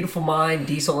name. Beautiful mind,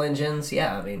 diesel engines.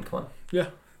 Yeah, I mean, come on. Yeah,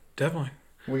 definitely.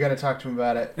 We got to talk to him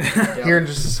about it here in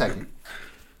just a second.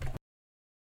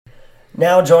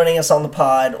 Now joining us on the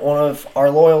pod, one of our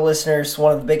loyal listeners,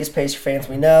 one of the biggest Pacer fans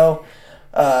we know,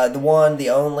 the one, the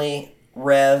only,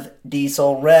 Rev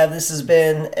Diesel. Rev, this has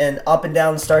been an up and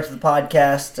down start to the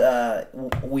podcast.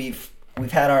 We've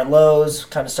had our lows,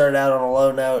 kind of started out on a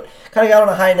low note, kind of got on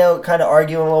a high note, kind of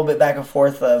arguing a little bit back and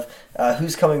forth of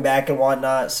who's coming back and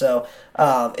whatnot. So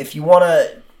if you want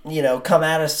to, come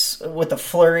at us with a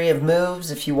flurry of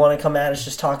moves, if you want to come at us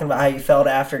just talking about how you felt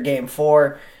after Game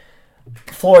 4,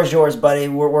 floor is yours, buddy.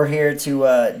 We're here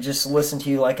to just listen to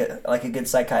you like a good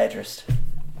psychiatrist.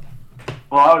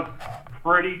 Well, I was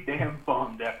pretty damn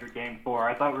bummed after Game 4.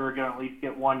 I thought we were going to at least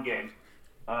get one game,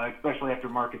 especially after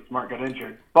Marcus Smart got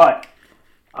injured. But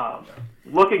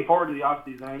looking forward to the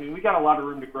offseason, I mean, we got a lot of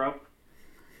room to grow.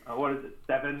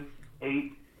 7,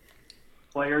 8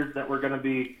 players that we're going to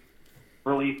be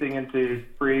releasing into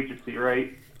free agency,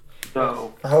 right?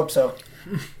 So I hope so.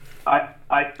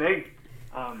 I think,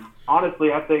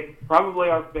 honestly, I think probably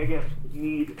our biggest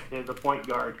need is a point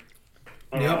guard.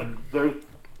 And there's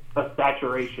a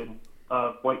saturation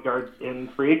of point guards in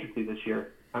free agency this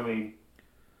year. I mean,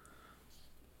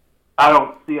 I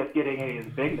don't see us getting any of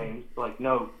the big names, like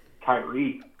no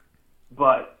Kyrie.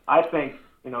 But I think,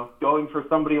 going for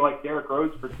somebody like Derrick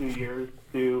Rose for 2 years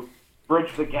to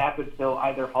bridge the gap until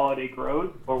either Holiday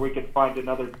grows or we can find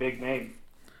another big name.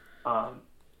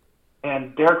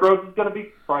 And Derrick Rose is going to be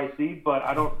pricey, but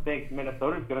I don't think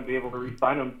Minnesota's going to be able to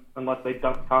re-sign him unless they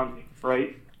dump Conley,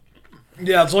 right?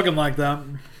 Yeah, it's looking like that.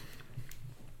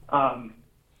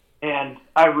 And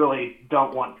I really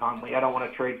don't want Conley. I don't want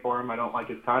to trade for him. I don't like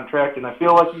his contract, and I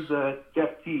feel like he's a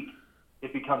Jeff Teague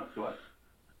if he comes to us.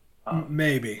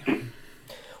 Maybe.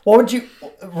 What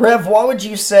would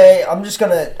you say? I'm just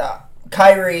going to...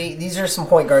 Kyrie, these are some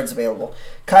point guards available.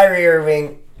 Kyrie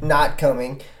Irving, not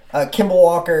coming. Kemba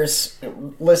Walker's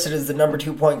listed as the number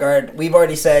 2 point guard. We've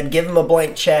already said, give him a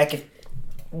blank check, if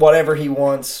whatever he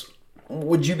wants.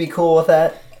 Would you be cool with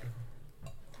that?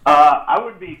 I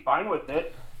would be fine with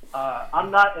it.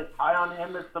 I'm not as high on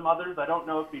him as some others. I don't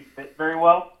know if he fit very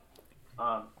well.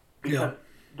 Because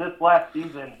this last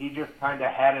season, he just kind of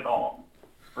had it all,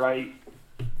 right?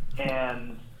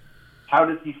 And how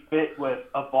does he fit with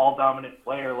a ball-dominant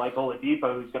player like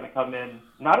Oladipo, who's going to come in,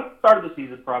 not at the start of the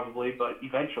season probably, but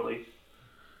eventually?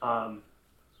 So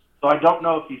I don't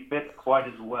know if he fits quite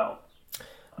as well.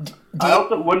 I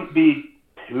also wouldn't be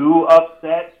too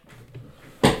upset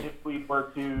if we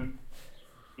were to,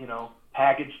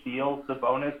 package deals, the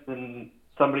bonus, and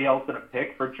somebody else in a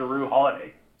pick for Jrue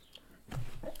Holiday.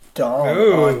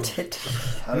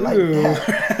 I like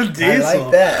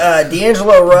that.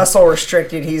 D'Angelo Russell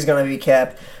restricted. He's going to be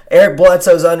kept. Eric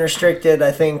Bledsoe's unrestricted.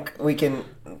 I think we can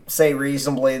say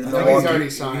reasonably. He's already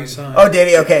signed. Oh, did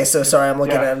he? Okay, so sorry. I'm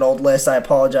looking at an old list. I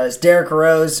apologize. Derrick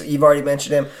Rose, you've already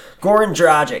mentioned him. Goran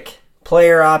Dragic,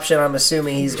 player option. I'm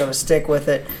assuming he's going to stick with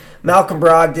it. Malcolm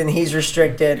Brogdon, he's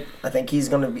restricted. I think he's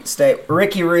going to stay.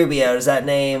 Ricky Rubio, does that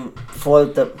name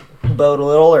float the boat a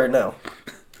little or no?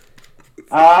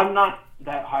 I'm not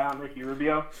that high on Ricky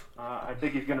Rubio. I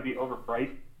think he's going to be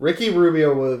overpriced. Ricky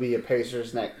Rubio will be a Pacer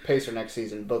next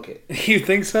season. Book it. You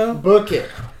think so? Book it.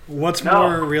 What's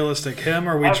more realistic, him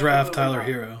or we draft Tyler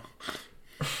Hero?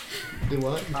 Do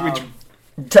what?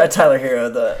 Tyler Hero,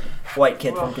 the white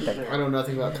kid from Kentucky. I know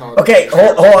nothing about college. Okay,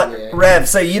 hold on, Rev.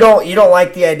 So you don't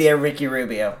like the idea of Ricky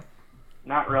Rubio?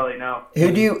 Not really, no.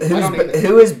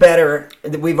 Who is better?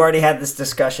 We've already had this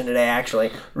discussion today,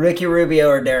 actually. Ricky Rubio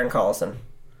or Darren Collison?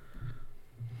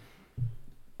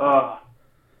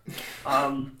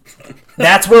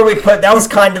 That's where we put. That was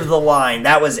kind of the line.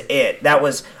 That was it. That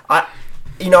was I'm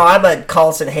a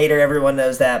Collison hater. Everyone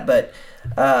knows that, but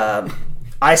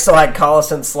I still had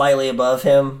Collison slightly above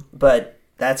him. But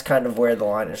that's kind of where the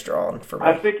line is drawn for me.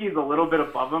 I think he's a little bit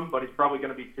above him, but he's probably going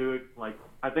to be too.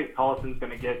 I think Collison's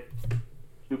going to get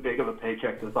too big of a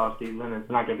paycheck this offseason. It's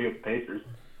not going to be with the Pacers.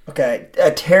 Okay,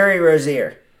 Terry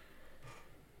Rozier.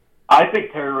 I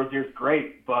think Terry Rozier's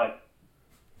great, but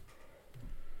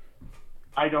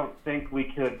I don't think we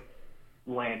could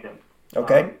land him.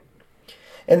 Okay.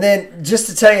 And then, just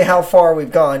to tell you how far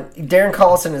we've gone, Darren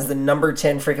Collison is the number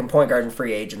 10 freaking point guard in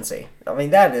free agency. I mean,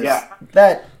 that is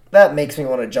that makes me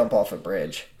want to jump off a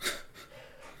bridge.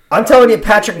 I'm telling you,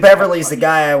 Patrick Beverley's the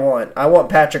guy I want. I want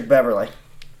Patrick Beverley.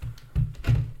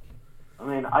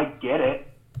 I get it,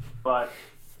 but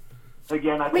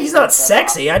again, I think he's not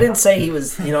sexy. I didn't say he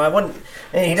was. I wouldn't.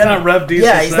 He's not Rev Diesel.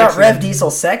 Yeah, he's sexy. not Rev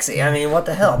Diesel sexy. I mean, what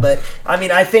the hell? But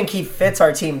I think he fits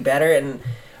our team better, and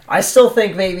I still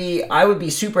think maybe I would be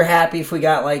super happy if we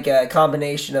got like a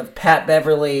combination of Pat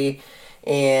Beverly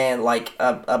and like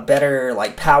a better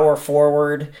like power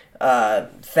forward.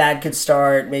 Thad could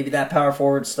start. Maybe that power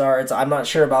forward starts. I'm not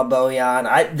sure about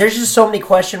Bojan. There's just so many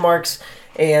question marks,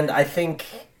 and I think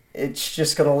it's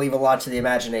just going to leave a lot to the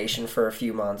imagination for a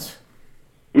few months.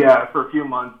 Yeah, for a few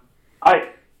months. I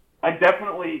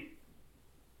definitely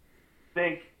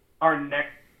think our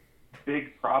next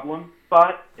big problem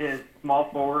spot is small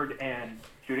forward and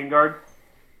shooting guard.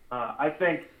 I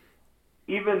think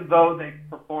even though they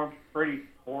performed pretty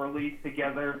poorly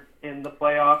together in the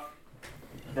playoffs,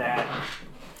 that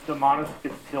Domantas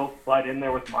could still slide in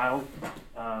there with Miles.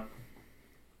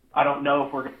 I don't know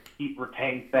if we're going to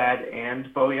retain Thad and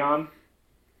Bojan.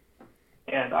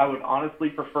 And I would honestly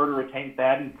prefer to retain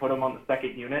Thad and put him on the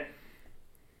second unit.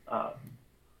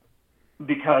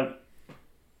 Because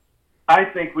I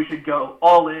think we should go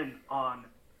all in on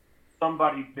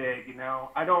somebody big.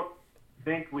 Now, I don't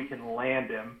think we can land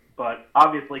him, but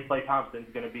obviously Klay Thompson's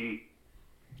going to be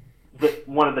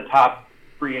one of the top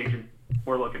free agents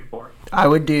we're looking for.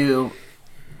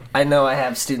 I know I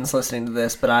have students listening to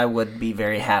this, but I would be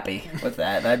very happy with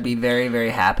that. I'd be very,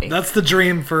 very happy. That's the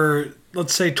dream for,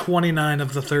 let's say, 29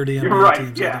 of the 30 NBA You're right,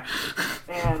 teams. Yeah.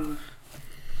 And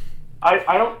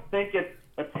I don't think it's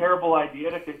a terrible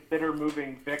idea to consider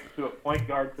moving Vic to a point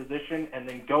guard position and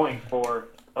then going for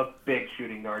a big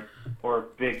shooting guard or a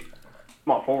big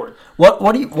small forward.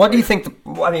 What do you think?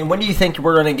 When do you think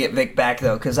we're going to get Vic back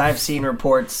though? Because I've seen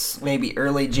reports maybe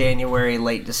early January,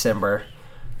 late December.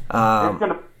 It's going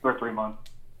to be 2 or 3 months.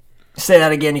 Say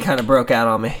that again. You kind of broke out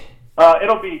on me.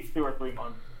 It'll be 2 or 3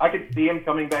 months. I could see him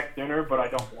coming back sooner, but I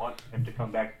don't want him to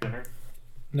come back sooner.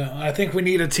 No, I think we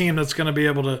need a team that's going to be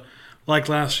able to, like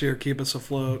last year, keep us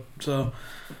afloat. So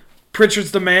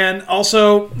Pritchard's the man.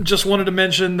 Also, just wanted to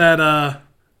mention that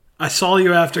I saw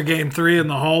you after Game 3 in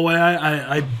the hallway.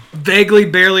 I vaguely,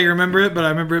 barely remember it, but I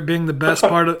remember it being the best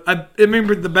part of. I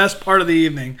remember the best part of the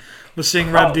evening was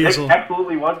seeing Rev Diesel. It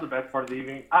absolutely was the best part of the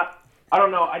evening. I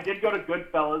don't know. I did go to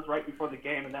Goodfellas right before the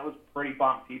game, and that was pretty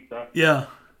bomb pizza. Yeah.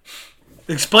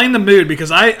 Explain the mood,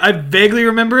 because I vaguely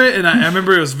remember it, and I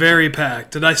remember it was very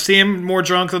packed. Did I seem more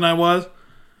drunk than I was?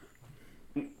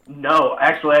 No,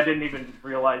 actually, I didn't even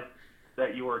realize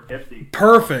that you were tipsy.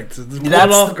 Perfect.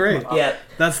 That's off great. Yeah,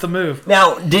 that's the move.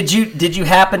 Now, did you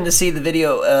happen to see the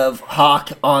video of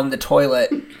Hawk on the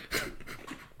toilet?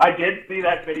 I did see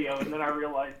that video, and then I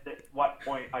realized at what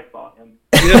point I saw him.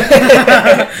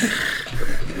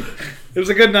 It was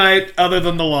a good night, other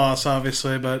than the loss,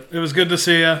 obviously, but it was good to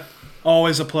see you.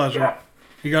 Always a pleasure. Yeah.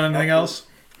 You got anything else?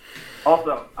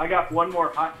 Also, I got one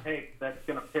more hot take that's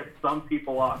going to piss some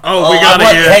people off. Oh, we got it.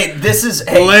 Hey, this is...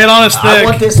 Hey, lay it on us thick. I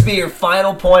want this to be your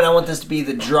final point. I want this to be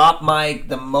the drop mic,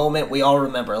 the moment we all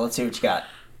remember. Let's see what you got.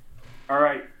 All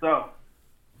right, so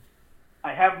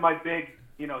I have my big,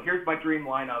 here's my dream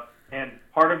lineup, and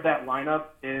part of that lineup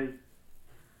is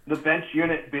the bench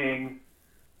unit being,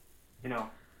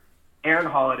 Aaron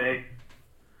Holiday,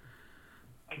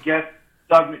 I guess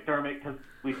Doug McDermott, because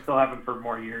we still have him for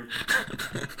more years,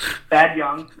 Thad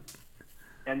Young,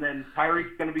 and then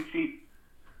Tyreek's going to be cheap.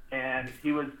 And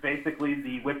he was basically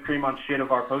the whipped cream on shit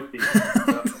of our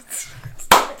postseason.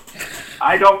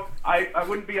 So I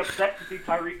wouldn't be upset to see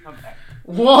Tyreek come back.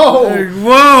 Whoa,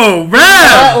 Rev!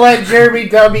 Not let Jeremy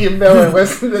W. Miller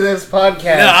listen to this podcast.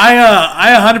 Yeah,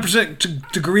 I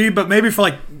 100% agree, but maybe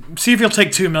for see if he'll take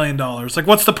 $2 million. Like,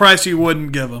 what's the price you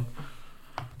wouldn't give him?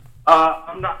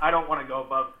 I don't want to go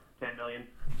above $10 million.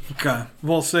 Okay,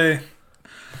 we'll see.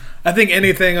 I think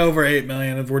anything over $8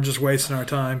 million, if we're just wasting our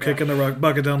time, kicking the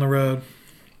bucket down the road.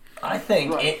 I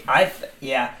think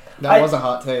that was a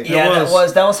hot take. Yeah,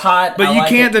 that was hot. But you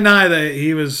can't deny that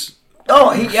he was.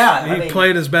 Oh, he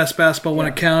played his best basketball when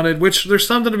it counted, which there's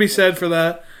something to be said for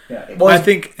that. Yeah. Well, I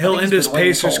think he'll end his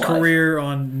Pacers career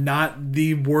on not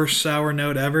the worst sour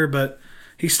note ever, but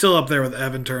he's still up there with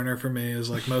Evan Turner for me as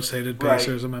most hated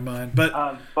Pacers in my mind. But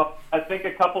I think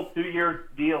a couple 2-year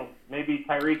deals, maybe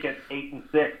Tyreek at 8 and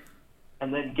 6,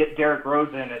 and then get Derrick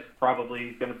Rose in at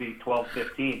probably going to be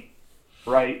 12-15,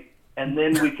 right? And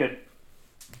then we could,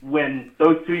 when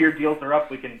those 2-year deals are up,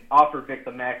 we can offer Vic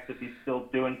the max if he's still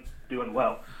doing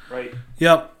well, right?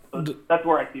 Yep. So that's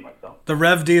where I see myself. The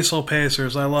Rev Diesel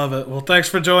Pacers. I love it. Well, thanks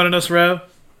for joining us, Rev.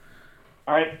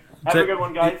 All right. Have a good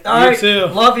one, guys. All right. You too.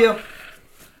 Love you.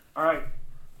 All right.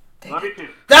 Love you too.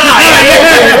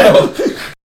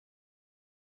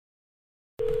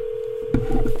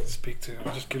 speak to.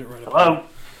 I'll just get it right up. Hello?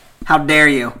 How dare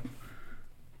you?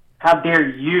 How dare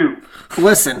you?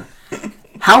 Listen,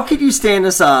 how could you stand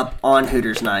us up on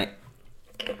Hooters night?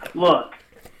 Look,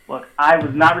 I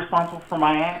was not responsible for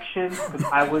my actions because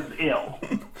I was ill.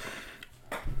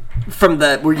 From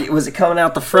was it coming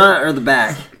out the front or the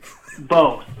back?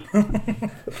 Both. Hooters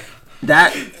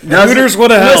would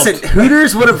have helped. Listen,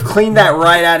 Hooters would have cleaned that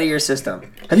right out of your system.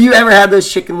 Have you ever had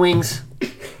those chicken wings?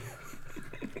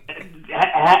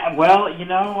 Well,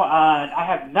 I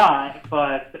have not,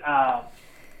 but I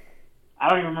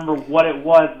don't even remember what it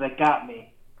was that got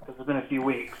me because it's been a few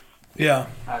weeks. Yeah.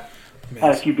 I've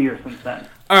had a few beers since then.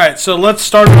 All right, so let's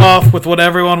start off with what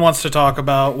everyone wants to talk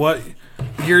about. What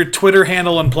your Twitter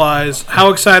handle implies.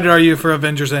 How excited are you for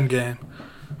Avengers Endgame?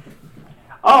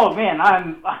 Oh man,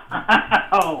 I'm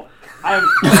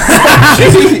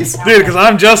Jeez. Dude, because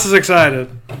I'm just as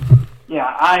excited. Yeah,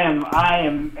 I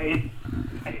am. It's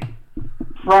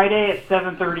Friday at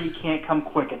 7:30 can't come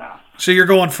quick enough. So you're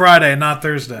going Friday, not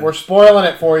Thursday. We're spoiling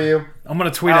it for you. I'm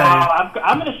gonna tweet at you.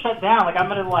 I'm gonna shut down. I'm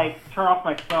gonna turn off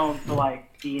my phone to until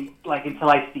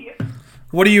I see it.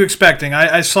 What are you expecting?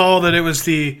 I saw that it was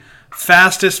the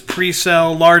fastest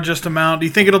pre-sale, largest amount. Do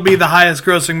you think it'll be the highest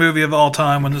grossing movie of all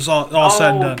time when this all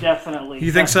said and done? Definitely.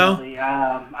 You think so?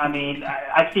 I mean,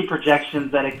 I see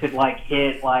projections that it could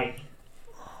hit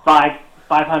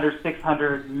 500,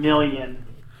 600 million.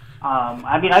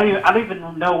 I mean, I don't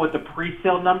even know what the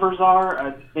pre-sale numbers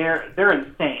are. They're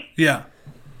insane. Yeah.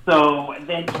 So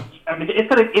then, I mean, it's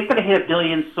gonna hit $1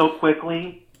 billion so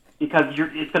quickly because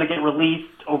it's gonna get released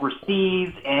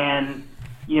overseas, and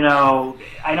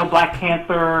I know Black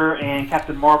Panther and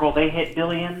Captain Marvel, they hit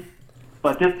billions,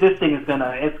 but this thing is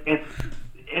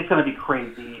it's gonna be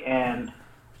crazy. And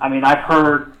I mean, I've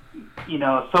heard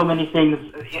so many things,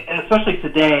 especially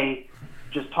today,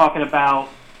 just talking about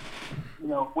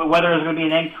whether there's going to be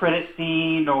an end credit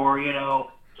scene or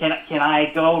can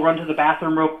I go run to the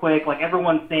bathroom real quick?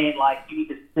 Everyone's saying you need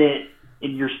to sit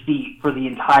in your seat for the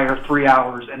entire 3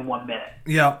 hours and 1 minute.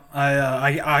 Yeah,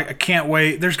 I can't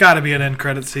wait. There's got to be an end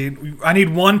credit scene. I need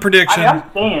one prediction. I'm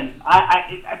saying,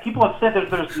 people have said that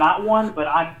there's not one, but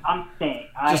I'm saying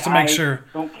just to make sure.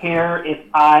 I don't care if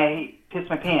I piss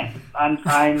my pants. I'm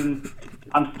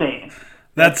staying.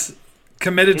 That's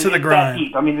committed to the grind. That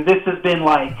deep. I mean, this has been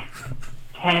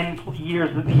 10 years,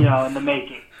 in the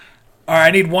making. All right,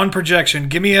 I need one projection.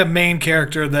 Give me a main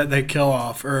character that they kill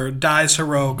off or dies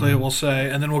heroically, we'll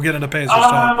say, and then we'll get into Pacers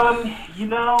talk.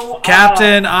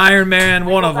 Captain, Iron Man,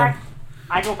 one of them.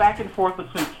 I go back and forth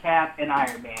between Cap and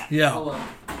Iron Man. Yeah.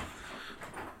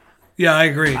 Yeah, I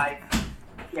agree. I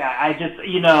just,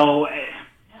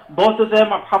 both of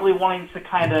them are probably wanting to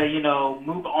kind of,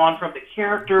 move on from the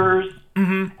characters.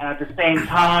 Mm-hmm. And at the same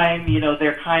time,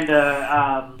 they're kind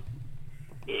of,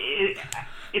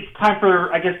 it's time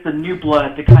for, I guess, the new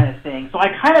blood to kind of thing. So I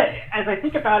kind of, as I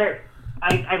think about it,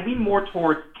 I lean more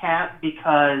towards Cap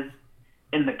because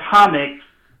in the comics,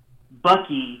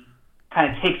 Bucky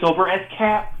kind of takes over as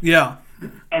Cap. Yeah.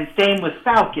 And same with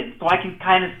Falcon. So I can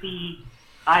kind of see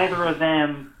either of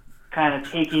them kind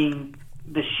of taking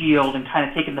the shield and kind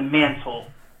of taking the mantle.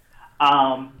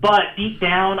 But deep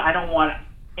down, I don't want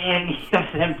any of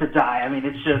them to die. I mean,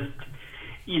 it's just,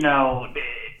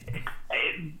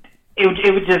 it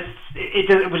would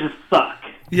just suck.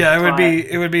 Yeah, it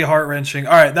would be heart-wrenching.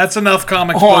 All right, that's enough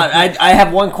comics. Hold on, I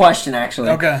have one question actually.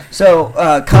 Okay.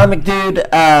 So, comic dude,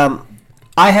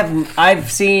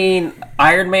 I've seen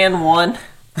Iron Man 1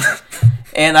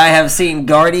 and I have seen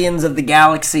Guardians of the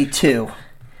Galaxy 2.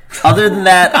 Other than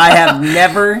that, I have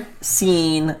never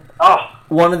seen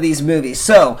one of these movies.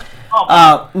 So,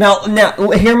 now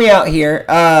hear me out here.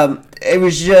 It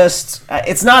was just,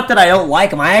 it's not that I don't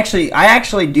like them. I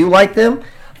actually do like them,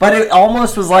 but it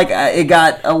almost was like it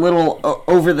got a little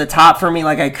over the top for me,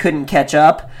 like I couldn't catch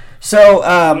up. So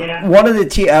one of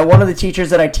the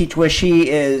teachers that I teach with,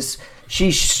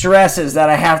 she stresses that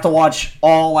I have to watch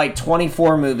all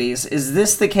 24 movies. Is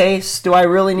this the case? Do I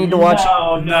really need to watch?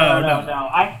 No.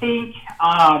 I think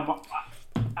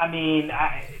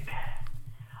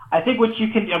I think what you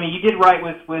can. I mean, you did right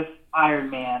with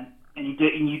Iron Man, and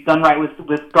you've done right with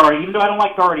Guardian. Even though I don't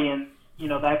like Guardians,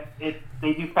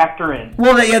 they do factor in.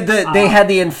 Well, they had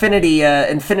the Infinity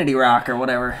Rock or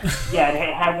whatever. Yeah,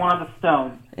 it had one of the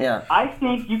stones. Yeah. I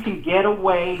think you can get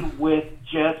away with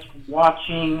just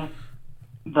watching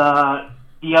the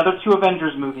other two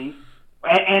Avengers movies,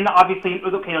 and obviously,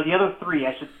 the other three,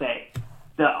 I should say.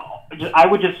 I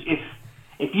would just if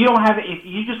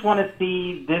you just want to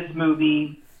see this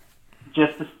movie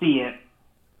just to see it,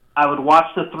 I would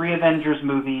watch the three Avengers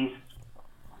movies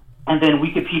and then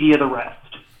Wikipedia the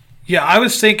rest. Yeah, I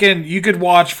was thinking you could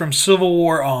watch from Civil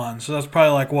War on, so that's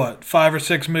probably like, what, 5 or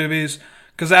 6 movies?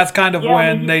 Because that's kind of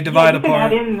when they divide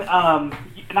apart. Add in,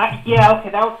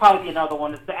 that would probably be another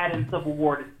one, is to add in Civil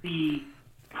War to see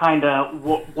kind of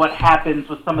what happens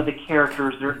with some of the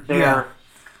characters, their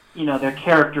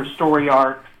character story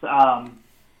arcs.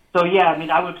 So yeah, I mean,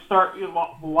 I would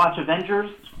watch Avengers,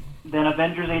 then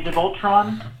Avengers: Age of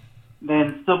Ultron,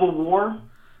 then Civil War,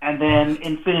 and then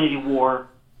Infinity War.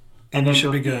 And you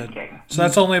should be good. So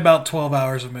that's only about 12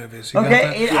 hours of movies.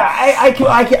 Okay,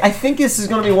 I think this is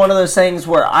going to be one of those things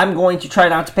where I'm going to try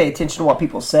not to pay attention to what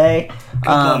people say. Good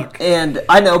luck. And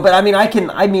I know, but I mean, I've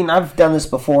done this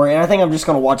before, and I think I'm just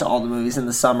going to watch all the movies in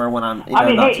the summer when I'm.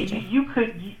 Not teaching. You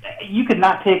could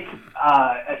not pick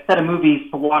a set of movies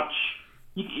to watch.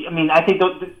 I think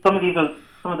some of these are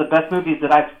some of the best movies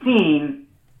that I've seen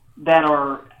that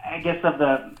are, I guess, of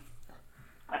that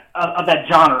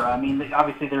genre. I mean,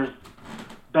 obviously there's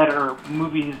better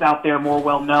movies out there, more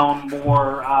well-known,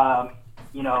 more,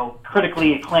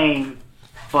 critically acclaimed.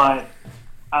 But,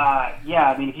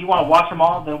 if you want to watch them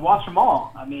all, then watch them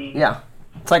all. I mean... Yeah.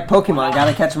 It's like Pokemon.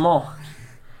 Gotta catch them all.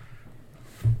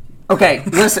 Okay,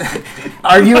 listen.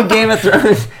 Are you a Game of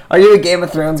Thrones? Are you a Game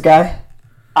of Thrones guy?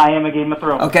 I am a Game of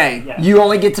Thrones. Okay, yes. You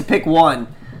only get to pick one.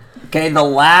 Okay, the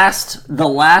last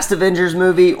Avengers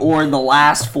movie or the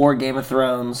last 4 Game of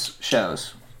Thrones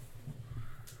shows?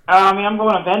 I'm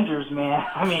going Avengers, man.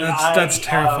 That's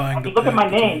terrifying. Look at my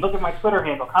name. Look at my Twitter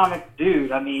handle, Comics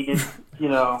Dude. I mean, it's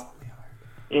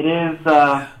it is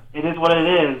what it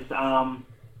is.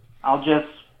 I would just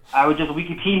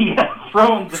Wikipedia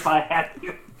Thrones if I had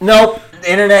to. Nope.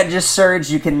 The internet just surged.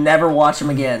 You can never watch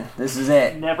them again. This is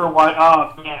it. Never watch.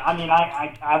 Oh, man.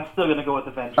 I'm still going to go with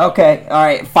Avengers. Okay. All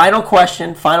right. Final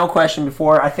question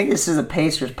before. I think this is a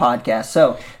Pacers podcast.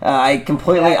 So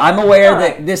I'm aware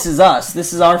that this is us.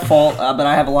 This is our fault, but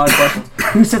I have a lot of questions.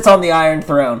 Who sits on the Iron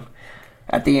Throne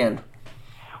at the end?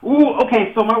 Ooh,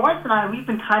 okay. So my wife and I, we've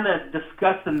been kind of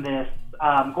discussing this,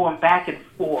 going back and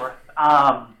forth.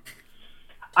 I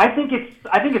think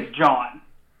it's John.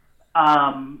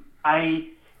 I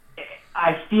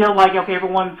feel like, okay,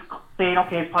 everyone's saying,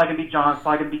 okay, it's probably going to be John, it's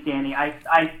probably going to be Danny.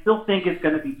 I still think it's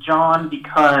going to be John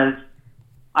because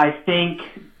I think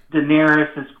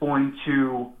Daenerys is going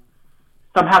to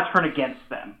somehow turn against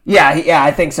them. Yeah,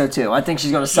 I think so too. I think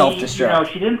she's going to self-destruct.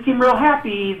 She didn't seem real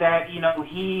happy that,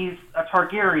 he's a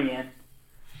Targaryen.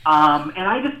 And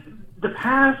I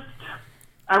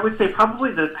would say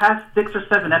probably the past 6 or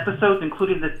 7 episodes,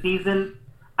 including this season,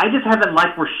 I just haven't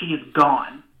liked where she's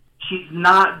gone. She's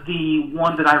not the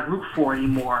one that I root for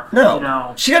anymore.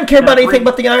 No, she doesn't care about anything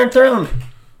but the Iron Throne.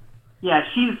 Yeah,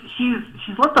 she's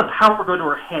let the power go to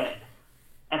her head,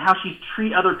 and how she's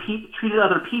treated other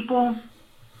people.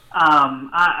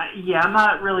 I'm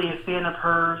not really a fan of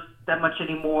hers that much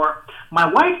anymore. My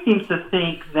wife seems to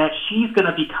think that she's going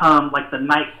to become like the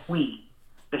Night Queen,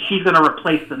 that she's going to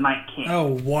replace the Night King.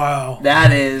 Oh wow,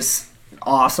 that is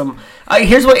awesome.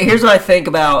 Here's what I think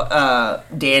about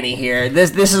Danny here.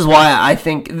 This is why I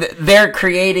think they're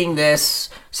creating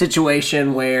this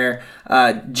situation where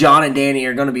John and Danny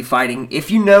are going to be fighting.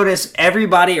 If you notice,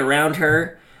 everybody around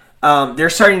her, they're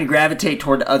starting to gravitate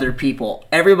toward other people.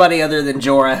 Everybody other than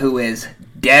Jorah, who is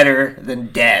deader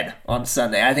than dead on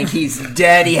Sunday. I think he's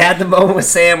dead. He had the moment with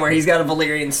Sam where he's got a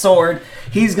Valyrian sword.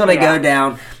 He's going to go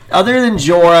down. Other than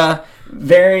Jorah,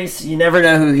 you never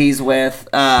know who he's with.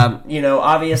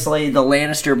 Obviously the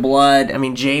Lannister blood. I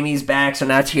mean, Jaime's back, so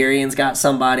now Tyrion's got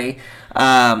somebody.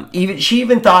 She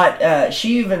even thought.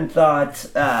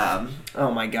 Oh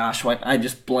my gosh! What I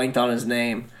just blanked on his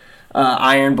name.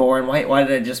 Ironborn. Why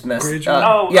did I just mess?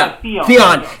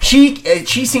 Theon. She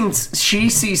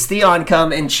sees Theon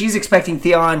come, and she's expecting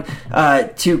Theon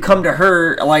to come to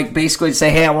her, like basically to say,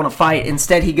 "Hey, I want to fight."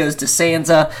 Instead, he goes to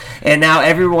Sansa, and now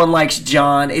everyone likes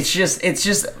Jon. It's just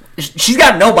she's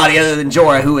got nobody other than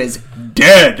Jorah, who is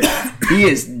dead. He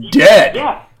is dead.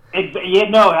 Yeah.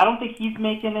 No, I don't think he's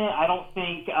making it. I don't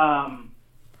think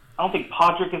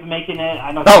Podrick is making it.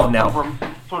 I know. Oh no.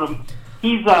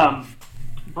 He's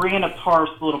Brienne of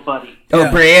Tarth's little buddy. Oh,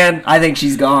 yeah. Brienne, I think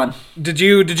she's gone. Did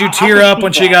you tear up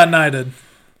when she got knighted?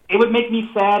 It would make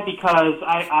me sad because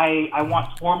I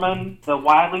want Tormund, the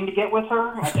wildling, to get with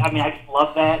her. I just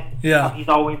love that. Yeah. He's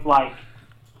always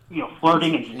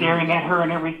flirting and staring at her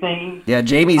and everything. Yeah,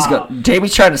 Jaime's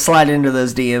trying to slide into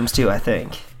those DMs too, I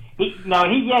think. He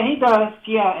does.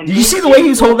 Yeah. And did you see the way he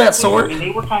was holding that sword?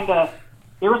 There was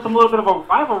some little bit of a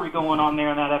rivalry going on there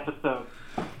in that episode.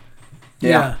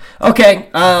 Yeah. Okay.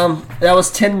 That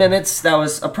was 10 minutes. That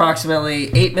was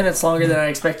approximately 8 minutes longer than I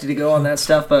expected to go on that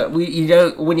stuff. But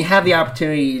when you have the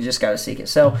opportunity, you just got to seek it.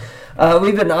 So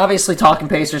we've been obviously talking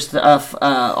Pacers stuff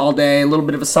all day. A little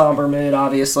bit of a somber mood,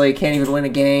 obviously. Can't even win a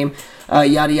game.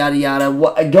 Yada, yada,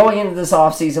 yada. Going into this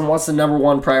offseason, what's the number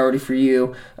one priority for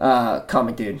you,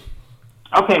 Comic Dude?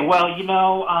 Okay, well,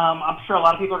 I'm sure a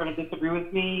lot of people are going to disagree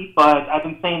with me, but I've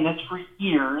been saying this for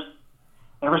years.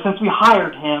 Ever since we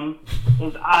hired him,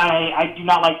 is I do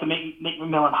not like the Nick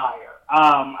McMillan hire.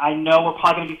 I know we're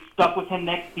probably going to be stuck with him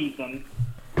next season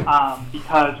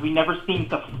because we never seem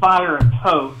to fire a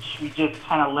coach. We just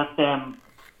kind of let them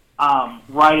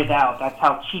ride it out. That's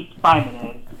how cheap Simon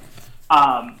is.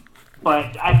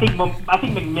 But I think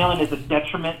McMillan is a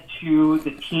detriment to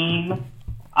the team.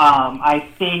 I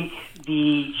think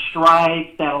the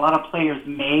strides that a lot of players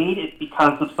made is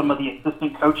because of some of the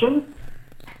assistant coaches.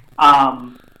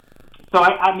 So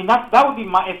I mean that would be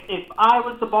my if I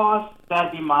was the boss,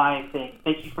 that'd be my thing.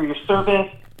 Thank you for your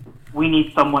service. We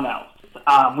need someone else.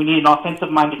 We need an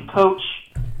offensive-minded coach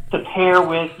to pair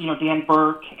with Dan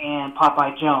Burke and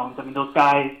Popeye Jones. I mean those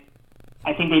guys.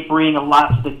 I think they bring a lot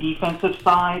to the defensive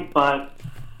side, but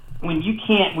when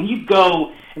you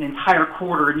go an entire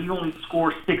quarter and you only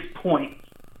score 6 points,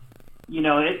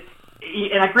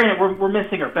 and granted we're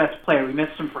missing our best player. We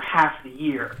missed him for half the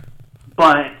year,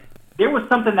 but there was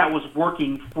something that was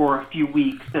working for a few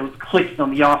weeks that was clicking on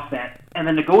the offense, and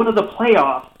then to go into the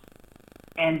playoffs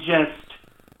and just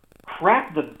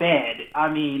crap the bed. I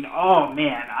mean, oh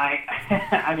man, I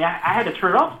had to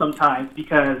turn it off sometimes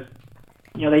because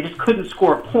they just couldn't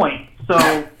score a point.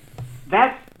 So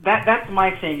that's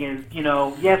my thing is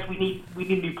yes we need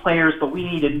new players, but we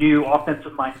need a new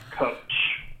offensive minded coach.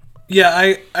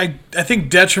 Yeah, I think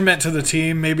detriment to the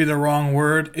team may be the wrong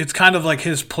word. It's kind of like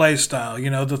his play style,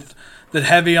 the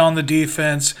heavy on the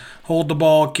defense, hold the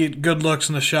ball, get good looks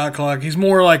in the shot clock. He's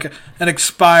more like an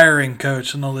expiring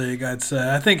coach in the league, I'd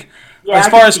say. I think as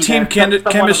far as team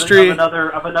chemistry of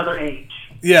another age.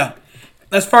 Yeah.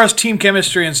 As far as team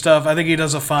chemistry and stuff, I think he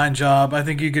does a fine job. I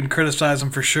think you can criticize him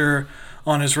for sure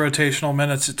on his rotational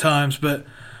minutes at times, but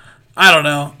I don't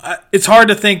know. It's hard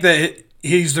to think that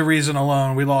he's the reason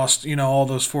alone we lost, all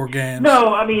those 4 games.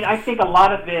 No, I mean, I think a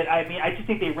lot of it, I just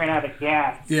think they ran out of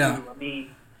gas. Yeah. Too. I mean,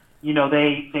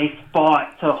 they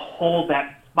fought to hold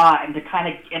that spot and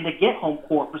to get home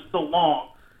court for so long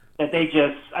that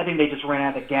I think they just ran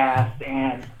out of gas.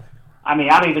 And, I mean,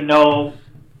 I don't even know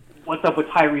what's up with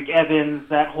Tyreek Evans,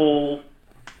 that whole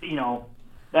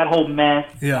mess.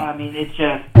 Yeah. I mean, it's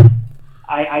just,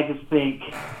 I just think,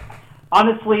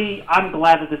 honestly, I'm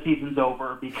glad that the season's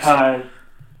over because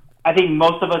I think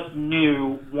most of us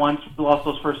knew once we lost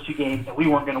those first 2 games that we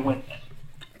weren't going to win this.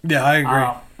 Yeah, I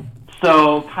agree.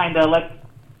 So kind of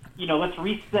let's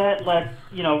reset.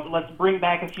 Let's bring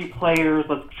back a few players.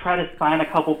 Let's try to sign a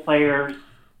couple players,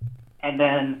 and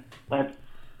then let's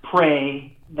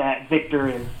pray that Victor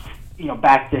is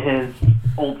back to his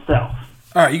old self.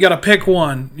 All right, you got to pick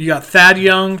one. You got Thad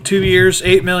Young, 2 years,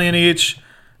 $8 million each,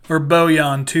 or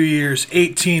Bojan, 2 years,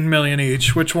 $18 million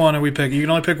each. Which one are we picking? You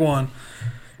can only pick one.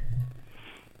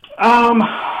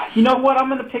 You know what? I'm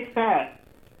going to pick Thad.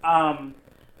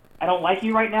 I don't like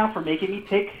you right now for making me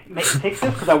pick this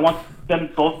because I want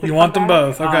them both to You want them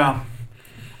both, okay.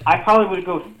 I probably would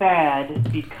go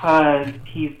Thad because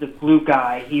he's the glue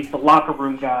guy. He's the locker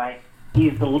room guy.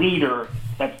 He's the leader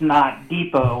that's not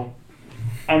Depot.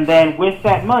 And then with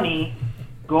that money,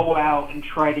 go out and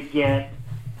try to get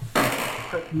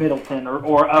Chris Middleton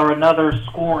or another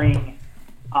scoring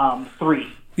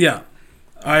 3. Yeah,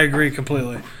 I agree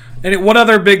completely. And what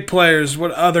other big players,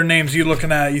 what other names are you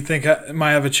looking at you think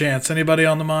might have a chance? Anybody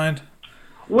on the mind?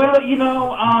 Well,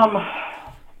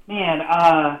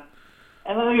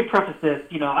 and let me preface this,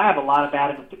 I have a lot of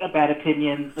bad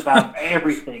opinions about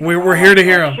everything. We're here to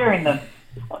hear them. Sharing them.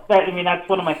 That's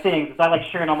one of my things, is I like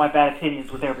sharing all my bad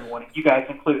opinions with everyone, you guys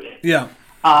included. Yeah.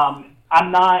 I'm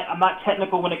not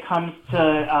technical when it comes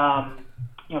to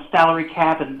salary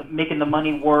cap and making the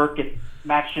money work and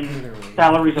matching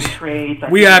salaries of trades.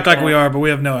 We act like we are, but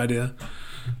we have no idea.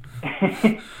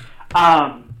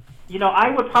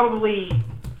 I would probably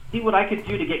see what I could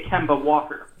do to get Kemba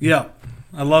Walker. Yeah,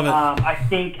 I love it. I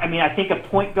think a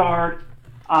point guard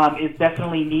is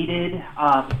definitely needed.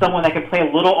 Someone that can play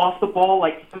a little off the ball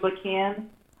like Kemba can.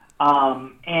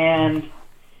 And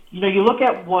you look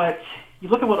at what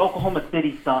Oklahoma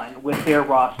City's done with their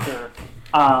roster,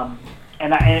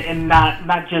 and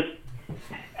not just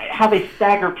how they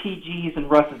stagger PGs and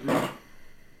Russ's minutes.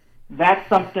 That's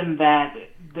something that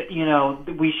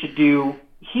we should do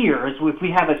here. Is if we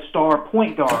have a star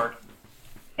point guard,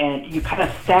 and you kind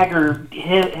of stagger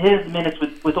his minutes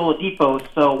with Oladipo,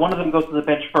 so one of them goes to the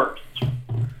bench first.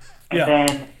 And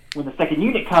then when the second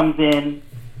unit comes in,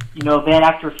 then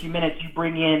after a few minutes you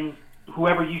bring in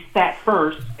whoever you sat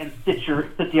first and sit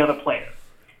the other player.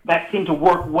 That seemed to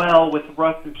work well with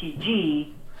Russ and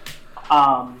PG.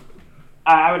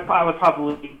 I would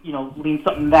probably lean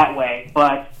something that way,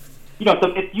 but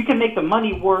so if you can make the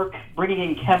money work, bringing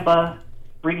in Kemba,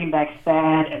 bringing back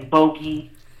Thad and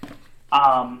Bogey,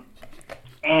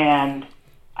 and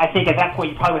I think at that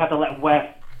point you probably have to let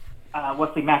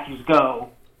Wesley Matthews go,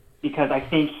 because I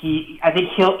think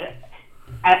he'll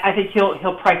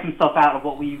price himself out of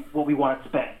what we want to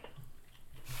spend,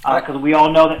 because we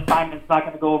all know that Simon's not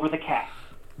going to go over the cap,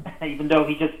 even though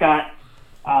he just got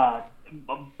a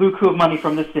buku of money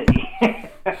from the city.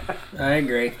 I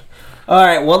agree. All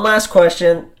right, one last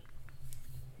question.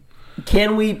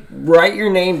 Can we write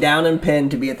your name down in pen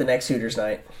to be at the next Hooters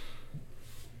night?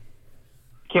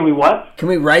 Can we what? Can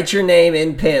we write your name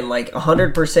in pen, like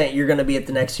 100% you're going to be at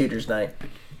the next Hooters night?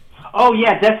 Oh,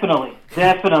 yeah, definitely.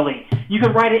 Definitely. You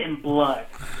can write it in blood.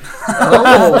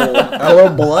 Oh, a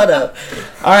little blood up.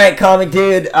 All right, comic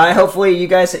dude. Hopefully you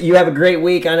have a great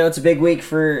week. I know it's a big week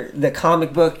for the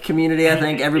comic book community. I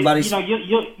think everybody's...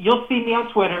 You'll see me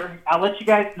on Twitter. I'll let you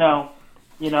guys know.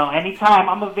 Anytime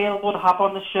I'm available to hop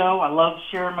on the show. I love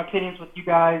sharing my opinions with you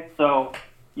guys. So,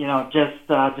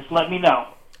 just let me know.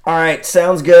 All right,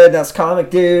 sounds good. That's comic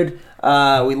dude.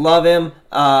 We love him.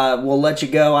 We'll let you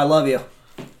go. I love you.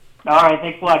 All right,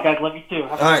 thanks a lot, guys. Love you too.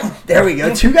 All right, there we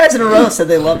go. 2 guys in a row said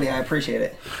they love me. I appreciate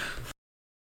it.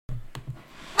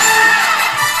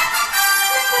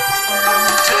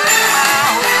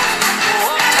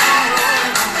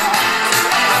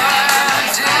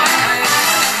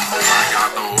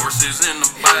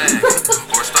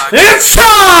 It's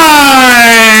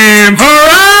time for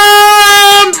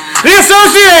Round the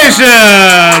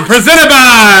Association, presented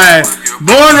by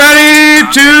Born Ready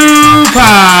to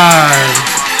Pie.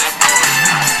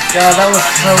 God, that was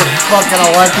so fucking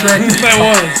electric. That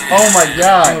was. Oh my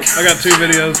god. I got 2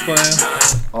 videos playing.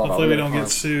 Hopefully we don't get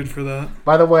sued for that.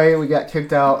 By the way, we got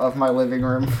kicked out of my living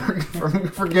room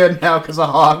for good now because of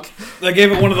Hawk. I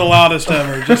gave it one of the loudest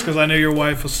ever, just because I knew your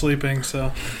wife was sleeping.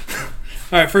 So,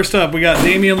 all right, first up, we got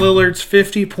Damian Lillard's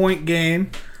 50-point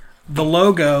game. The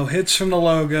logo, hits from the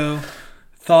logo.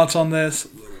 Thoughts on this?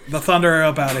 The Thunder are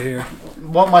up out of here.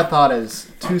 What my thought is,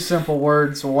 2 simple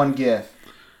words, 1 GIF.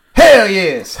 Hell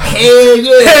yes! Hell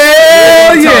yes!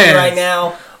 Hell yes! Right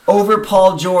now, over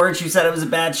Paul George, who said it was a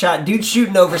bad shot. Dude's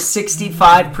shooting over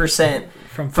 65%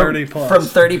 from 30 plus. From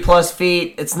 30 plus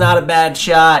feet. It's not a bad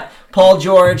shot. Paul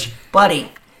George,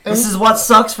 buddy, this is what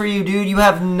sucks for you, dude. You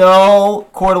have no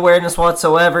court awareness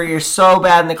whatsoever. You're so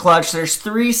bad in the clutch. There's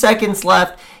 3 seconds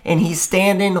left, and he's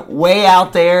standing way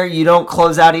out there. You don't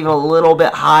close out even a little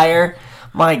bit higher.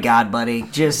 My God, buddy.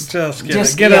 Just get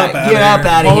up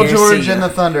out of Paul here. Paul George and the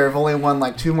Thunder have only won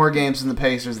like 2 more games than the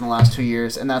Pacers in the last 2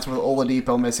 years, and that's with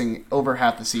Oladipo missing over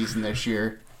half the season this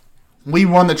year. We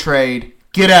won the trade.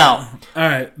 Get out. All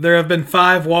right. There have been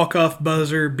 5 walk-off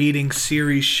buzzer beating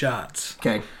series shots.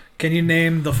 Okay. Can you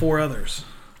name the 4 others?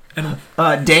 And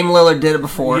Dame Lillard did it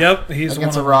before. Yep, he's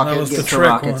against one the Rockets. That was the Against trick the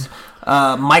Rockets.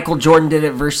 one. Michael Jordan did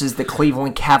it versus the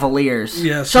Cleveland Cavaliers.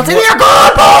 Yes. Shots in the air,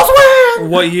 good balls win.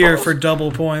 What year for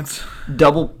double points?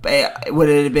 Would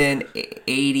it have been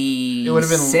 86? It would have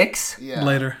been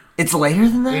later. It's later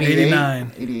than that?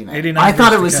 89. I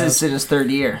thought it was in his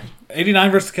 3rd year.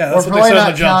 89 versus the Cavs. We're probably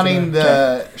not counting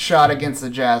the shot against the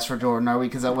Jazz for Jordan, are we?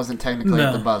 Because that wasn't technically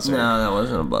at the buzzer. No, that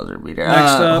wasn't a buzzer beater.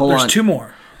 Next up, there's 2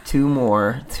 more. Two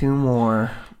more.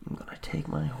 I'm gonna take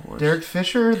my horse. Derek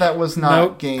Fisher. That was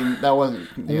not game. That wasn't.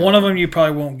 Yeah. One of them you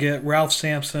probably won't get. Ralph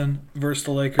Sampson versus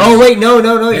the Lakers. Oh wait, no.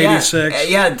 86.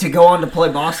 Yeah, to go on to play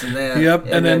Boston. Yeah. Yep,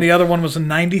 and then the other one was in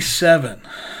 97.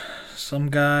 Some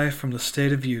guy from the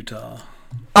state of Utah.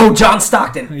 Oh, John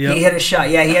Stockton. Yep. He hit a shot.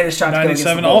 Yeah, he hit a shot.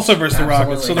 97, also versus the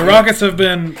Rockets. So the Rockets have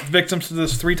been victims to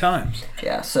this 3 times.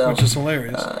 Yeah, so which is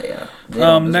hilarious.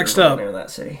 Yeah. Next up, that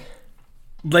city.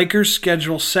 Lakers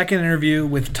schedule second interview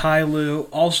with Ty Lue.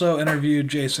 Also interviewed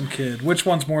Jason Kidd. Which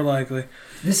one's more likely?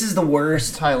 This is the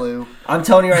worst. Ty Lue. I'm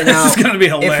telling you right now. This is gonna be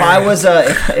hilarious.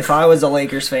 If I was a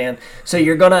Lakers fan, so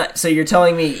you're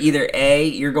telling me either A,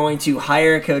 you're going to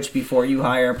hire a coach before you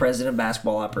hire a president of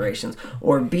basketball operations,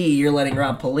 or B, you're letting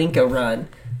Rob Pelinka run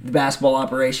the basketball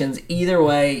operations. Either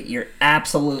way, you're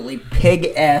absolutely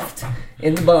pig-effed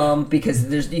in the bum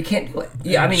because you can't do it.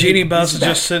 Yeah, I mean, Jeannie Buss is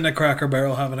just sitting at Cracker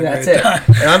Barrel having a great time.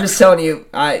 And I'm just telling you,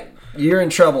 You're in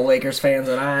trouble, Lakers fans,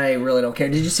 and I really don't care.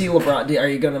 Did you see LeBron? Are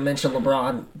you going to mention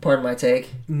LeBron? Pardon my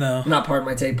take. No. Not pardon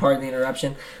my take. Pardon the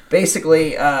interruption.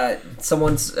 Basically,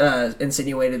 someone's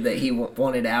insinuated that he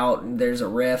wanted out, and there's a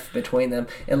rift between them.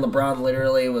 And LeBron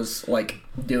literally was like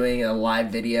doing a live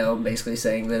video, basically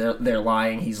saying that they're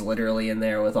lying. He's literally in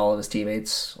there with all of his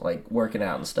teammates, like working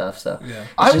out and stuff. So yeah.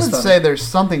 I would say there's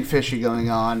something fishy going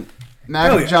on.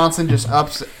 Magic Johnson just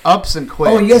ups and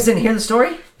quits. Oh, you guys didn't hear the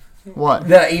story? What?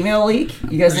 The email leak?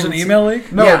 You guys There's an email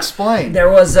leak? No, explain.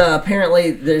 There was apparently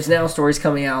there's now stories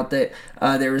coming out that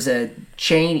there was a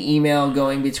chain email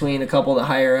going between a couple of the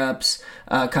higher ups,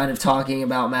 kind of talking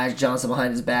about Magic Johnson behind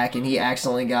his back, and he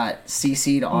accidentally got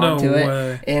CC'd onto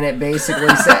it. And it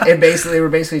basically said they were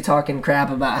basically talking crap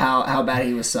about how bad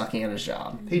he was sucking at his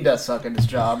job. He does suck at his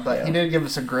job, but he did give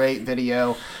us a great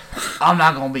video. I'm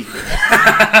not gonna beat you.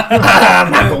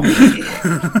 I'm not gonna beat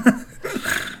you.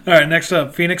 All right, next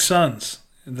up, Phoenix Suns.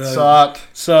 Suck.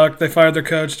 They fired their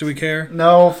coach. Do we care?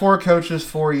 No, 4 coaches,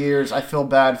 4 years. I feel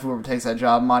bad for whoever takes that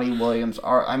job. Monty Williams.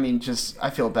 I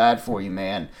feel bad for you,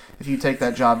 man. If you take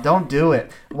that job, don't do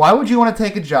it. Why would you want to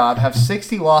take a job, have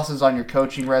 60 losses on your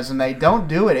coaching resume? Don't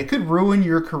do it. It could ruin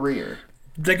your career.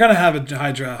 They gotta have a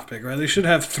high draft pick, right? They should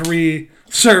have 3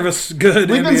 service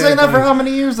good. We've been saying that for how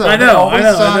many years, though? I know. It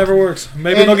never works.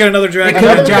 Maybe they'll get another draft. They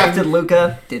could have drafted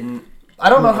Luka. Didn't. I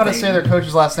don't know how to say their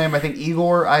coach's last name. I think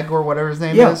Igor, whatever his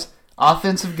name is.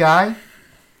 Offensive guy,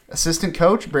 assistant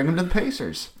coach, bring him to the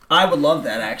Pacers. I would love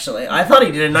that, actually. I thought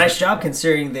he did a nice job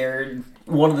considering they're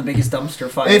one of the biggest dumpster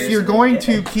fires. If you're going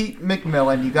to keep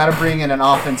McMillan, you got to bring in an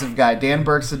offensive guy. Dan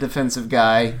Burke's the defensive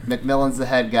guy. McMillan's the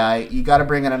head guy. You got to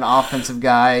bring in an offensive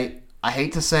guy. I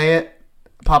hate to say it.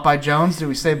 Popeye Jones, do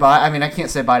we say bye? I mean, I can't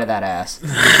say bye to that ass.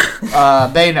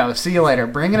 Bano, see you later.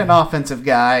 Bring in an offensive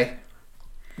guy.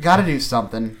 Got to do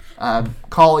something.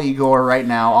 Call Igor right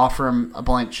now. Offer him a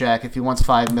blank check. If he wants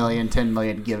 $5 million, $10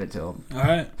 million, give it to him. All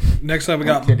right. Next up, we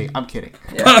got. I'm kidding.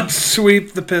 Bucks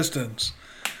sweep the Pistons.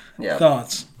 Yeah.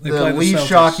 Thoughts? The least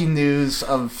shocking news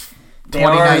of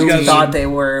 2019. Thought they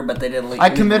were, but they didn't.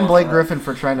 I commend Blake Griffin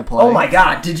for trying to play. Oh my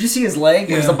God! Did you see his leg?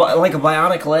 It was like a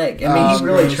bionic leg. I mean, he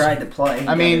really tried to play.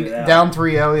 I mean, down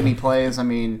 3-0 and he plays. I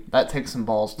mean, that takes some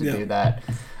balls to do that.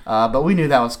 But we knew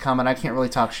that was coming. I can't really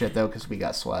talk shit, though, because we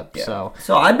got swept. Yeah. So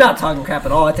I'm not talking crap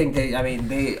at all. I think they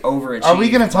overachieved. Are we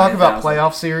going to talk about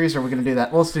playoff series, or are we going to do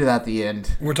that? Let's do that at the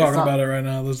end. We're talking about it right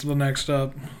now. This is the next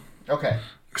up. Okay.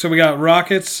 So we got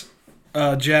Rockets,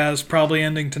 Jazz probably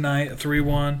ending tonight,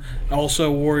 3-1.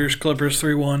 Also Warriors, Clippers,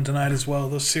 3-1 tonight as well.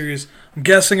 Those series, I'm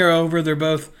guessing, are over. They're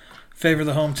both favor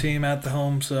the home team at the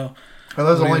home, so... Are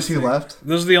those the only 2 left?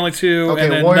 Those are the only 2. Okay,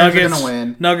 and then Warriors are going to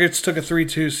win. Nuggets took a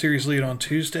 3-2 series lead on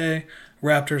Tuesday.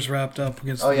 Raptors wrapped up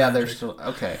against the Magic. They're still...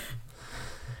 Okay.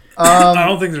 I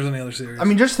don't think there's any other series. I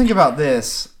mean, just think about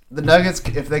this. The Nuggets,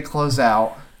 if they close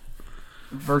out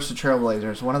versus the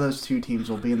Trailblazers, one of those 2 teams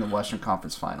will be in the Western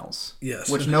Conference Finals. Yes.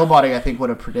 Which nobody, I think, would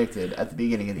have predicted at the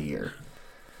beginning of the year.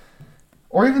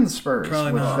 Or even the Spurs,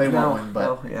 Probably which not. they won't win.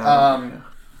 But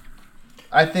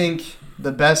I think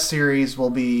the best series will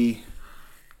be...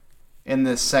 in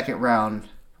this second round,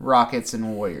 Rockets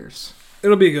and Warriors.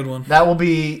 It'll be a good one. That will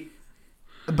be...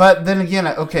 But then again,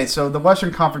 okay, so the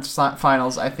Western Conference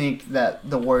Finals, I think that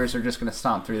the Warriors are just going to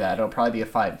stomp through that. It'll probably be a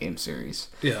 5-game series.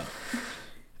 Yeah.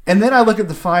 And then I look at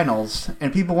the finals,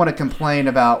 and people want to complain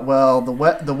about, well, the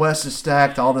West is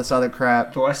stacked, all this other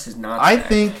crap. The West is not I stacked.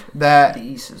 think that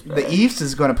the East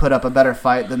is going to put up a better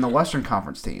fight than the Western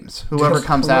Conference teams, whoever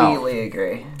comes out. Completely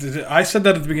agree. I said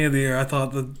that at the beginning of the year. I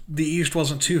thought that the East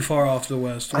wasn't too far off the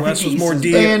West. The West was more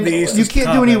deep. And the East you is can't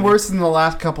do any top-heavy. worse than the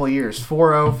last couple of years.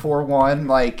 4-0, 4-1.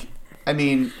 Like, I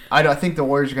mean, I think the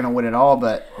Warriors are going to win it all,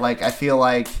 but, like, I feel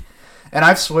like... And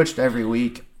I've switched every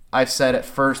week. I've said at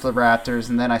first the Raptors,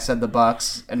 and then I said the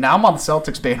Bucks, and now I'm on the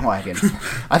Celtics bandwagon.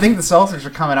 I think the Celtics are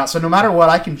coming out. So no matter what,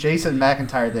 I can Jason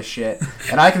McIntyre this shit,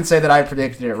 and I can say that I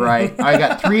predicted it right. I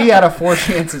got 3 out of 4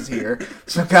 chances here,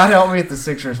 so God help me if the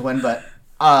Sixers win. But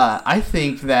I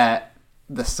think that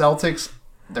the Celtics,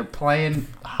 they're playing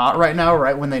hot right now,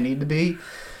 right when they need to be.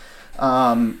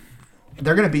 They're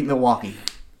going to beat Milwaukee.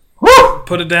 Woo!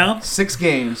 Put it down. 6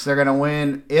 games. They're going to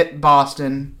win at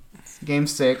Boston. Game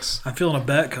 6. I'm feeling a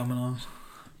bet coming on.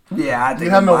 Yeah, I think you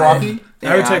have Milwaukee.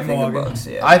 I would take Milwaukee. Bucks,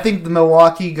 yeah. I think the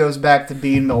Milwaukee goes back to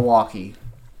being Milwaukee.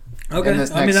 Okay,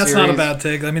 I mean that's not a bad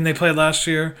take. I mean they played last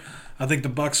year. I think the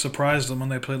Bucks surprised them when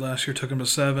they played last year. Took them to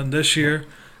 7. This year,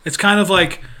 it's kind of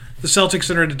like the Celtics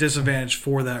are at a disadvantage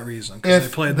for that reason because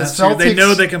they played that year. They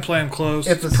know they can play them close.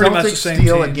 If the it's pretty Celtics much the same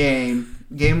steal team.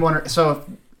 a game winner. So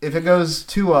if it goes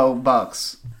 2-0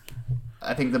 Bucks,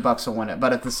 I think the Bucks will win it.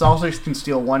 But if the Celtics can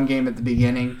steal one game at the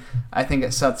beginning, I think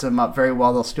it sets them up very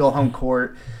well. They'll steal home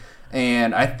court,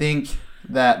 and I think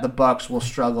that the Bucks will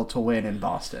struggle to win in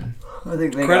Boston. I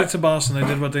think Credit to Boston. They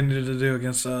did what they needed to do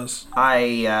against us.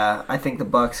 I think the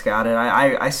Bucks got it.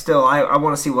 I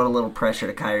want to see what a little pressure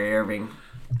to Kyrie Irving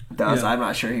does. Yeah. I'm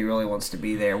not sure he really wants to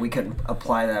be there. We couldn't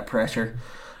apply that pressure.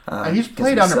 He's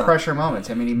played under pressure moments.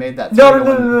 I mean, he made that. No.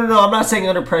 I'm not saying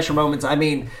under pressure moments. I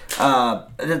mean,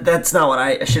 that's not what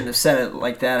I shouldn't have said it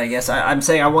like that. I guess I'm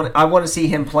saying I want to see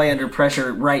him play under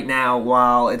pressure right now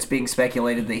while it's being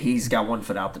speculated that he's got 1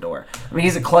 foot out the door. I mean,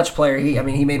 he's a clutch player.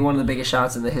 He made one of the biggest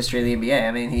shots in the history of the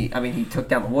NBA. I mean, he took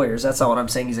down the Warriors. That's not what I'm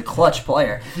saying. He's a clutch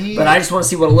player. But I just want to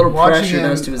see what a little pressure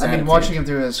does to his attitude. Watching him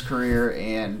through his career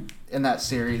and in that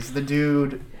series, the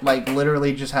dude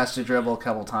literally just has to dribble a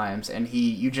couple times, and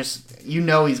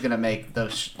he's gonna make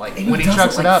those when he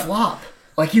chucks it up. Flop.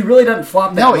 He really doesn't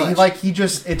flop that much.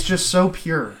 It's just so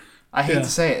pure. I hate to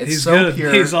say it. It's he's so good.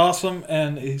 pure. He's awesome,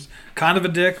 and he's kind of a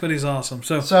dick, but he's awesome.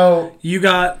 So you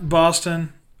got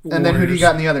Boston, and then who do you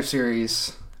got in the other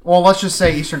series? Well, let's just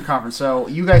say Eastern Conference. So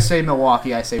you guys say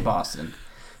Milwaukee, I say Boston.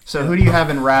 So who do you have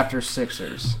in Raptors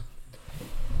Sixers?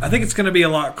 I think it's going to be a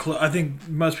lot. I think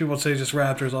most people would say just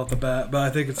Raptors off the bat, but I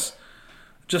think it's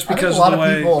just because a lot of the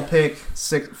way people will pick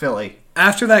Philly.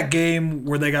 After that game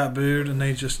where they got booed and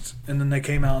then they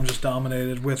came out and just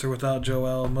dominated with or without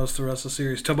Joel most of the rest of the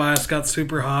series. Tobias got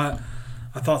super hot.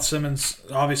 I thought Simmons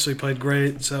obviously played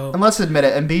great. So and let's admit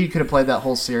it, Embiid could have played that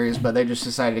whole series, but they just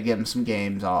decided to give him some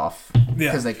games off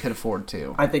because they could afford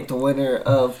to. I think the winner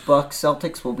of Bucks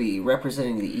Celtics will be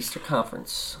representing the Eastern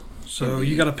Conference. So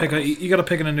you got to pick an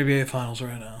NBA Finals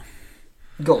right now.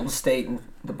 Golden State and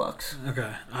the Bucks.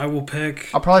 Okay, I will pick.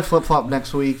 I'll probably flip flop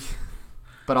next week,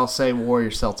 but I'll say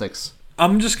Warriors Celtics.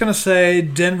 I'm just gonna say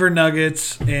Denver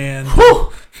Nuggets and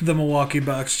the Milwaukee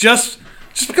Bucks. Just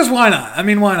because why not? I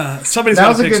mean, why not? That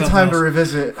was a good time to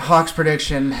revisit Hawks'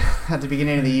 prediction at the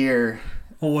beginning of the year.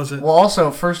 What was it? Well,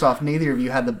 also, first off, neither of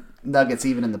you had the Nuggets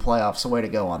even in the playoffs, so way to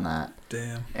go on that.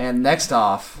 Damn. And next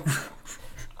off.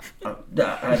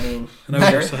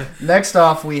 Next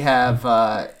off, we have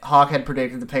Hawk had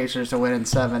predicted the Pacers to win in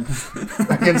 7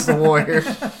 against the Warriors.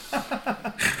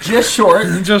 Just short.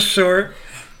 Just short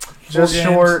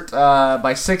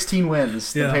by 16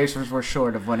 wins. The Pacers were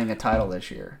short of winning a title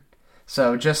this year.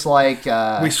 So just like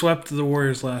we swept the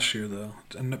Warriors last year, though,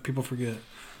 and people forget.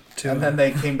 And then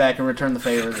they came back and returned the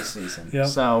favor this season. Yep.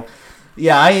 So,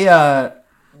 yeah,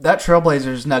 that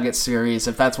Trailblazers Nuggets series,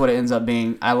 if that's what it ends up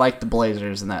being, I like the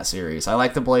Blazers in that series. I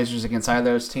like the Blazers against either of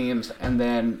those teams, and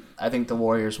then I think the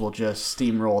Warriors will just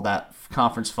steamroll that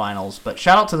conference finals. But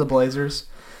shout out to the Blazers.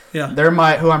 Yeah, they're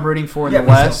who I'm rooting for in the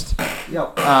West.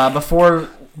 Yep. Before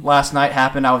last night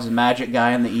happened, I was a Magic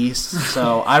guy in the East,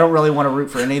 so I don't really want to root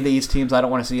for any of the East teams. I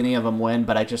don't want to see any of them win,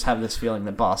 but I just have this feeling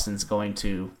that Boston's going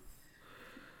to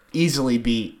easily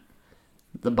beat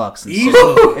the Bucks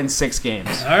in 6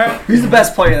 games. All right. Who's the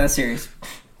best player in that series?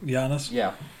 Giannis.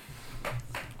 Yeah.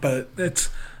 But it's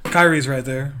Kyrie's right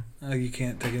there. You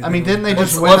can't take it. I mean, didn't they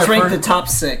just win? Let's rank the top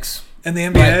 6 in the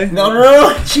NBA.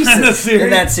 No. Jesus. In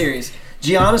that series,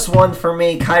 Giannis 1 for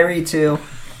me. Kyrie 2.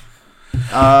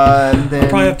 Then I'll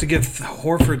probably have to give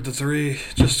Horford the 3,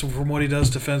 just from what he does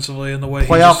defensively and the way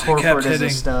he just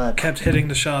kept hitting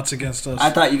the shots against us. I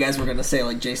thought you guys were going to say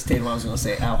like Jason Tatum. I was going to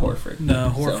say Al Horford.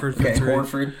 No, Horford for 3.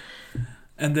 Horford.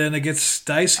 And then it gets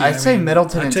dicey. I'd say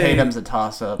Middleton and Tatum's a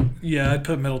toss-up. Yeah, I'd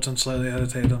put Middleton slightly ahead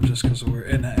of Tatum just because we're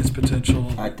in his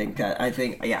potential. I think,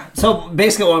 yeah. So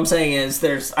basically, what I'm saying is,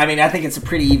 I think it's a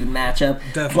pretty even matchup.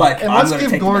 Definitely. But and let's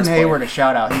give Gordon Hayward a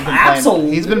shout out.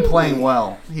 He's been playing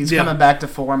well. He's coming back to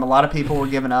form. A lot of people were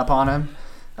giving up on him.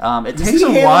 It takes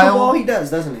a while. The ball? He does,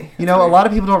 doesn't he? You know, a lot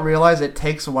of people don't realize it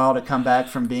takes a while to come back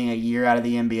from being a year out of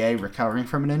the NBA, recovering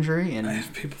from an injury,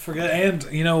 and people forget. And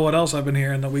you know what else I've been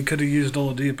hearing, that we could have used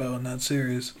Oladipo in that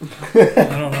series.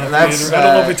 I don't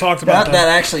know. If we talked about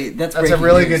that. That's a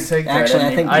really good take. Actually,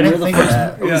 I think I didn't think of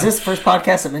that. Was this the first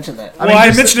podcast that mentioned that?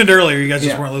 I mentioned it earlier. You guys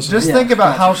just weren't listening. Just think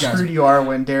about how screwed you are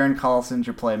when Darren Collison's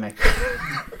your playmaker.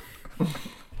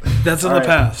 That's in the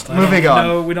past. Moving on.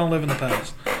 No, we don't live in the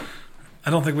past. I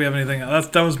don't think we have anything.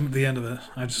 That was the end of it.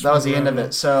 That was the end of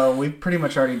it. So we've pretty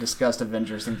much already discussed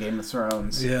Avengers and Game of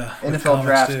Thrones. Yeah. NFL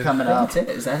draft coming up.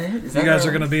 Is that it? You guys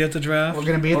are going to be at the draft? We're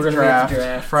going to be at the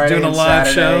draft. Friday doing a and live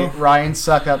Saturday. show. Ryan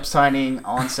Suckup signing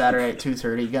on Saturday at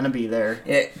 2:30. Going to be there.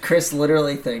 Chris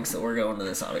literally thinks that we're going to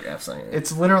this autograph signing.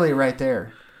 It's literally right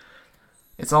there.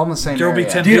 It's all in the same There will be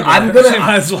area. 10 Dude, people. I'm there. gonna.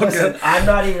 Might as well Listen, go. I'm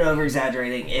not even over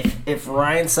exaggerating. If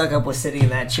Ryan Suckup was sitting in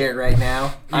that chair right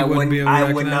now, I wouldn't be wouldn't. able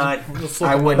to I would not. recognize him. Let's look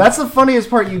I him would. That's the funniest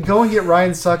part. You go and get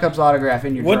Ryan Suckup's autograph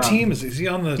in your What drum. team is he? Is he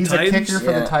on the He's Titans? a kicker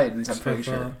for Yeah. the Titans, I'm That's pretty what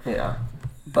I sure. thought. Yeah,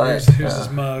 but Here's his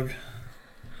mug.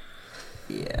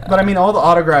 yeah. But I mean, all the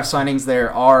autograph signings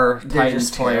there are They're Titans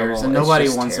just players, terrible. and It's nobody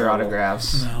just wants terrible. their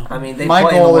autographs. No. I mean, they My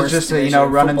play in the goal is worst just to division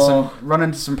of run football.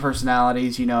 into some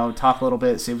personalities, talk a little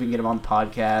bit, see if we can get them on the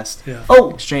podcast. Yeah. Oh,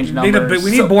 Exchange We need, numbers.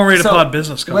 we need Born Ready to Pod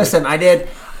business going. Listen, I did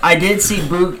see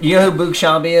Boog. You know who Boog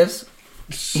Shambi is?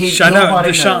 I know,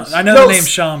 nobody the name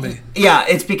Shambi. Yeah,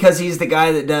 it's because he's the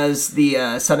guy that does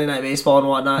the Sunday Night Baseball and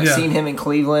whatnot. Yeah. Seen him in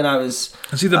Cleveland. I was.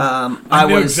 Is he the? I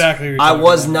knew was exactly who you're I talking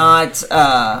was about.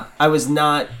 not. I was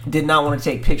not. Did not want to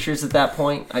take pictures at that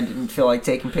point. I didn't feel like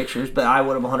taking pictures, but I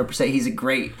would have 100%. He's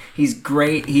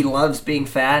great. He loves being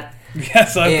fat.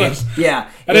 Yes, I was. Yeah,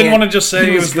 I didn't want to just say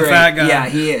he was the great. fat guy. Yeah,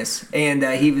 he is, and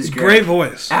he was great. Great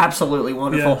voice. Absolutely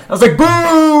wonderful. Yeah. I was like,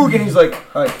 "Boog!" and he's like,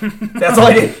 "Hi." That's all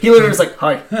I did. He literally was like,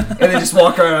 "Hi," and then just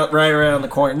walked right around the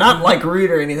corner. Not like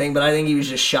rude or anything, but I think he was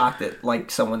just shocked that like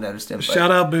someone noticed him. But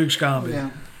Shout out Boog Shambi.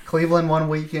 Yeah. Cleveland one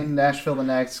weekend, Nashville the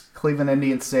next. Cleveland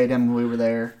Indian Stadium, we were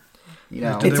there. Did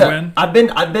It's they win? I've been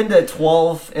to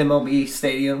 12 MLB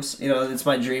stadiums. It's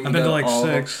my dream. I've been to like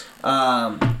 6.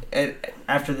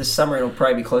 After this summer, it'll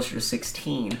probably be closer to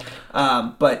 16.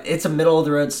 But it's a middle of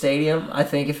the road stadium. I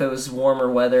think if it was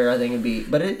warmer weather, I think it'd be.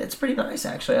 But it's pretty nice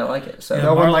actually. I like it. So Yeah,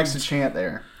 No one Marlins- likes to chant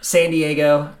there. San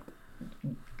Diego,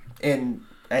 and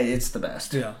it's the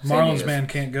best. Yeah, San Marlins Diego's- man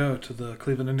can't go to the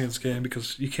Cleveland Indians game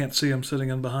because you can't see him sitting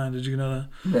in behind. Did you know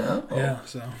that? No. Yeah,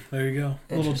 so there you go.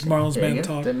 Little Interesting. Marlins There you man go.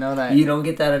 talk. Didn't know that. You don't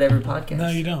get that at every podcast. No,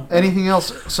 you don't. Anything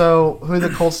else? So, who the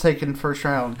Colts taking first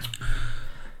round?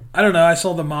 I don't know. I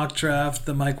saw the mock draft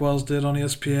that Mike Wells did on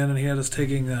ESPN, and he had us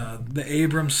taking the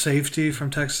Abrams safety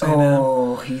from Texas A&M.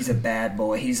 Oh, he's a bad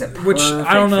boy. He's a perfect Which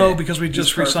I don't know fit. because we just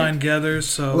He's perfect. re-signed Gathers.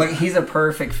 So Like he's a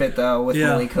perfect fit though with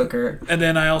Yeah. Willie Cooker. and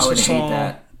then I also would hate saw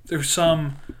that. there's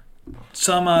some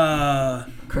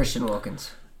Christian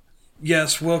Wilkins,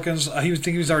 yes Wilkins.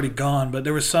 He was already gone, but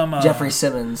there was some Jeffrey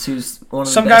Simmons, who's one of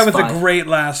the some best guy with five. a great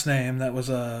last name that was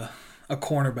a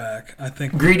cornerback. I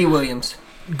think Greedy Williams,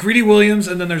 Greedy Williams,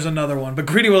 and then there's another one, but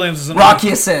Greedy Williams is Rock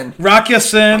Ya-Sin. Rock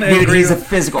Ya-Sin and Dude, Greedy. he's a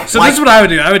physical. So this is what I would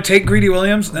do. I would take Greedy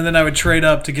Williams, and then I would trade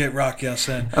up to get Rock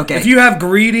Ya-Sin. Okay. If you have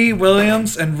Greedy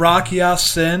Williams and Rock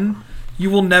Ya-Sin, you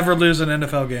will never lose an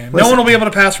NFL game. no Listen. one will be able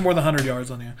to pass for more than 100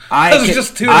 yards on you. I Those are could-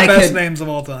 just two of I the best could- names of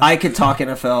all time. I could talk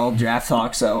NFL draft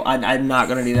talk, so I'm not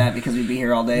going to do that because we'd be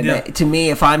here all day. Yeah. But to me,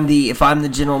 if I'm the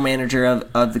general manager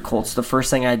of the Colts, the first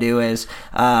thing I do is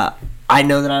I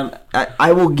know that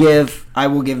I will give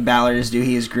Ballard his due.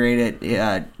 He is great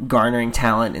at garnering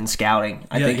talent and scouting.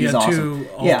 I Yeah, think he he's had awesome. two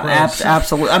Yeah, All-Pros.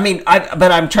 absolutely. I mean,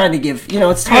 but I'm trying to give.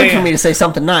 It's hard Yeah, for yeah. me to say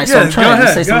something nice. Yeah, so I'm trying go to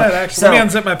ahead, say go something. ahead, actually. Let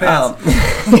me unzip my pants.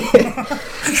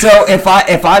 So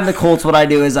if I'm the Colts, what I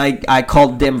do is I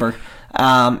call Denver.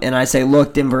 And I say,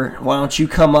 look, Denver, why don't you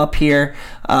come up here?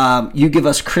 You give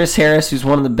us Chris Harris, who's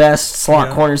one of the best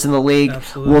slot corners in the league.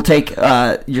 Absolutely. We'll take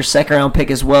your second-round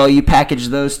pick as well. You package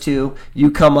those two.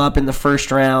 You come up in the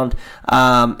first round,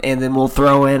 and then we'll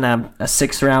throw in a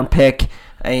sixth-round pick.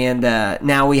 And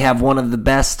now we have one of the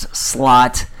best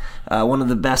slot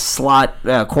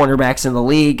cornerbacks in the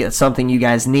league. It's something you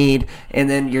guys need. And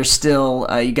then you're still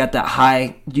you got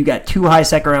two high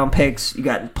second round picks. You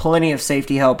got plenty of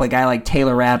safety help. A guy like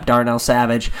Taylor Rapp, Darnell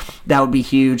Savage, that would be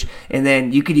huge. And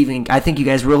then you could even, I think you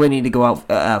guys really need to go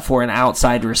out for an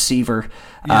outside receiver.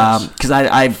 Because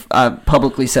I've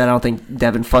publicly said I don't think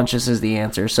Devin Funchess is the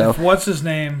answer. So What's his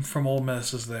name from Ole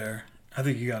Miss is there? I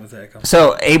think you got to take him.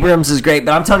 So Abrams is great,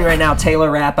 but I'm telling you right now,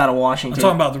 Taylor Rapp out of Washington. I'm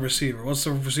talking about the receiver. What's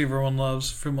the receiver everyone loves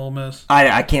from Ole Miss?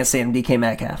 I can't say him. DK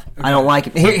Metcalf. I don't like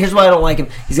him. Here's why I don't like him.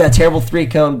 He's got a terrible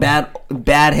 3-cone,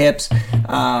 bad hips.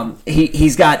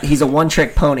 He's a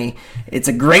one-trick pony. It's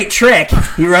a great trick.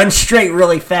 He runs straight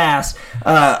really fast.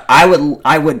 I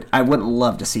wouldn't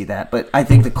love to see that, but I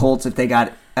think the Colts, if they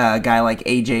got a guy like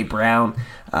AJ Brown.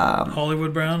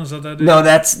 Hollywood Brown, is that dude? No,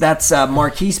 that's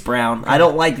Marquise Brown. I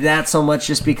don't like that so much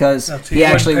just because he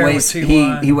actually weighs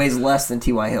he weighs less than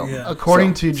T.Y. Hill. Yeah.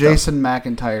 According to Jason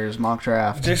McIntyre's mock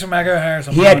draft, Jason McIntyre.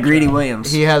 He had Greedy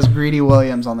Williams. he has Greedy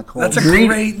Williams on the Colts. That's a great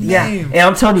name. Yeah, and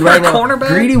I'm telling you For a right now, cornerback?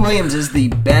 Greedy Williams is the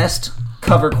best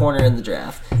cover corner in the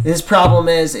draft. His problem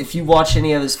is if you watch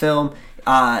any of his film,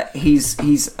 he's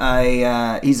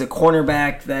a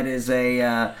cornerback that is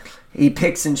he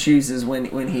picks and chooses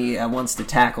when he wants to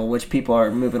tackle, which people are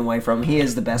moving away from. He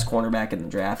is the best cornerback in the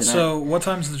draft. And So what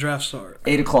time's the draft start?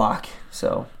 8 o'clock.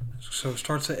 So So it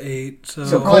starts at 8.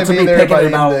 So probably Colts will be be there picking by at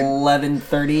about the-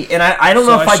 11:30, and I don't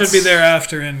know if I should be there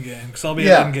after Endgame because I'll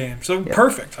be at Endgame. So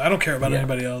perfect. I don't care about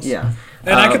anybody else. Yeah.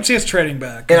 And I can see us trading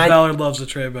back. And Ballard loves to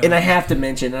trade back. And I have to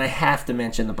mention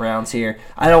the Browns here.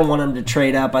 I don't want them to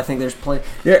trade up. I think there's plenty.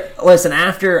 Listen,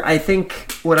 I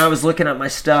think when I was looking at my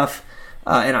stuff,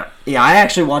 I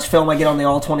actually watch film. I get on the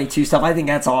All 22 stuff. I think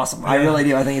that's awesome. I really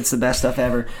do. I think it's the best stuff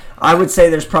ever. I would say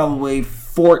there's probably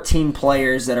 14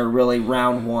 players that are really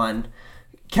round 1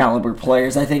 caliber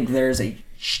players. I think there's a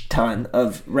ton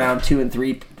of round 2 and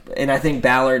 3. And I think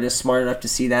Ballard is smart enough to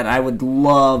see that. I would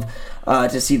love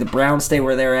to see the Browns stay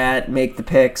where they're at, make the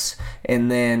picks,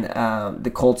 and then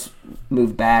the Colts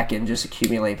move back and just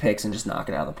accumulate picks and just knock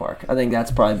it out of the park. I think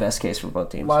that's probably the best case for both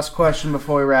teams. Last question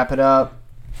before we wrap it up.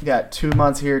 We got 2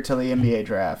 months here till the NBA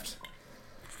draft.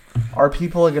 Are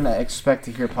people going to expect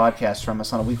to hear podcasts from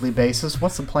us on a weekly basis?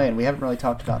 What's the plan? We haven't really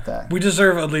talked about that. We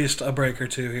deserve at least a break or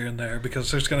two here and there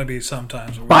because there's going to be some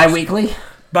times where Bi-weekly?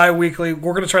 Bi-weekly.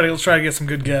 We're going to try to get some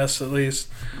good guests at least.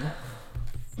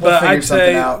 We'll but figure I'd something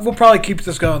say out. we'll probably keep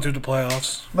this going through the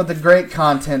playoffs. But the great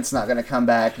content's not going to come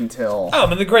back until... Oh, I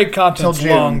mean, the great content's Till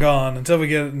June. long gone until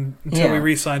we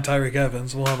re-sign Tyreek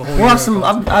Evans. We'll have a whole We'll year have some.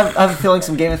 of I have a feeling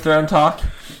some Game of Thrones talk.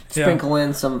 Sprinkle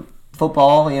in some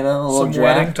football. A little Some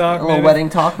draft, wedding talk, a little maybe? wedding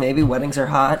talk. Maybe weddings are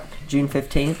hot. June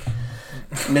 15th.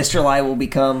 Mr. Light will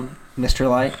become Mr.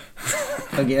 Light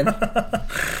again.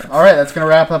 All right, that's going to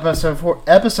wrap up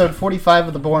episode 45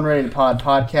 of the Born Ready to Pod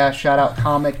podcast. Shout out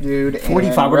Comic Dude and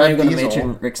 45. We're not Red even going to Diesel.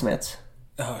 mention Rick Smits.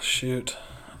 Oh, shoot.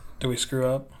 Did we screw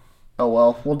up? Oh,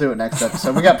 well, we'll do it next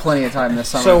episode. We got plenty of time this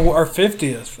summer. So our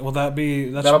 50th, will that be...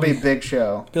 That'll be a big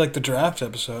show. Be like the draft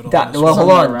episode. Well, hold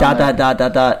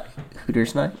on.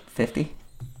 Hooters night 50.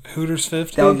 Hooters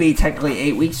 50? That would be technically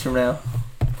 8 weeks from now.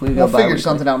 If We'll figure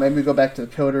something out. Maybe we go back to the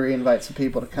Coterie, invite some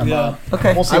people to come on.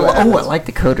 Okay. We'll see what happens. I like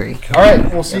the Coterie. All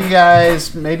right, we'll see you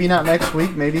guys maybe not next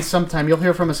week, maybe sometime. You'll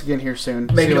hear from us again here soon.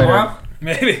 Maybe see you later.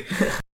 Maybe.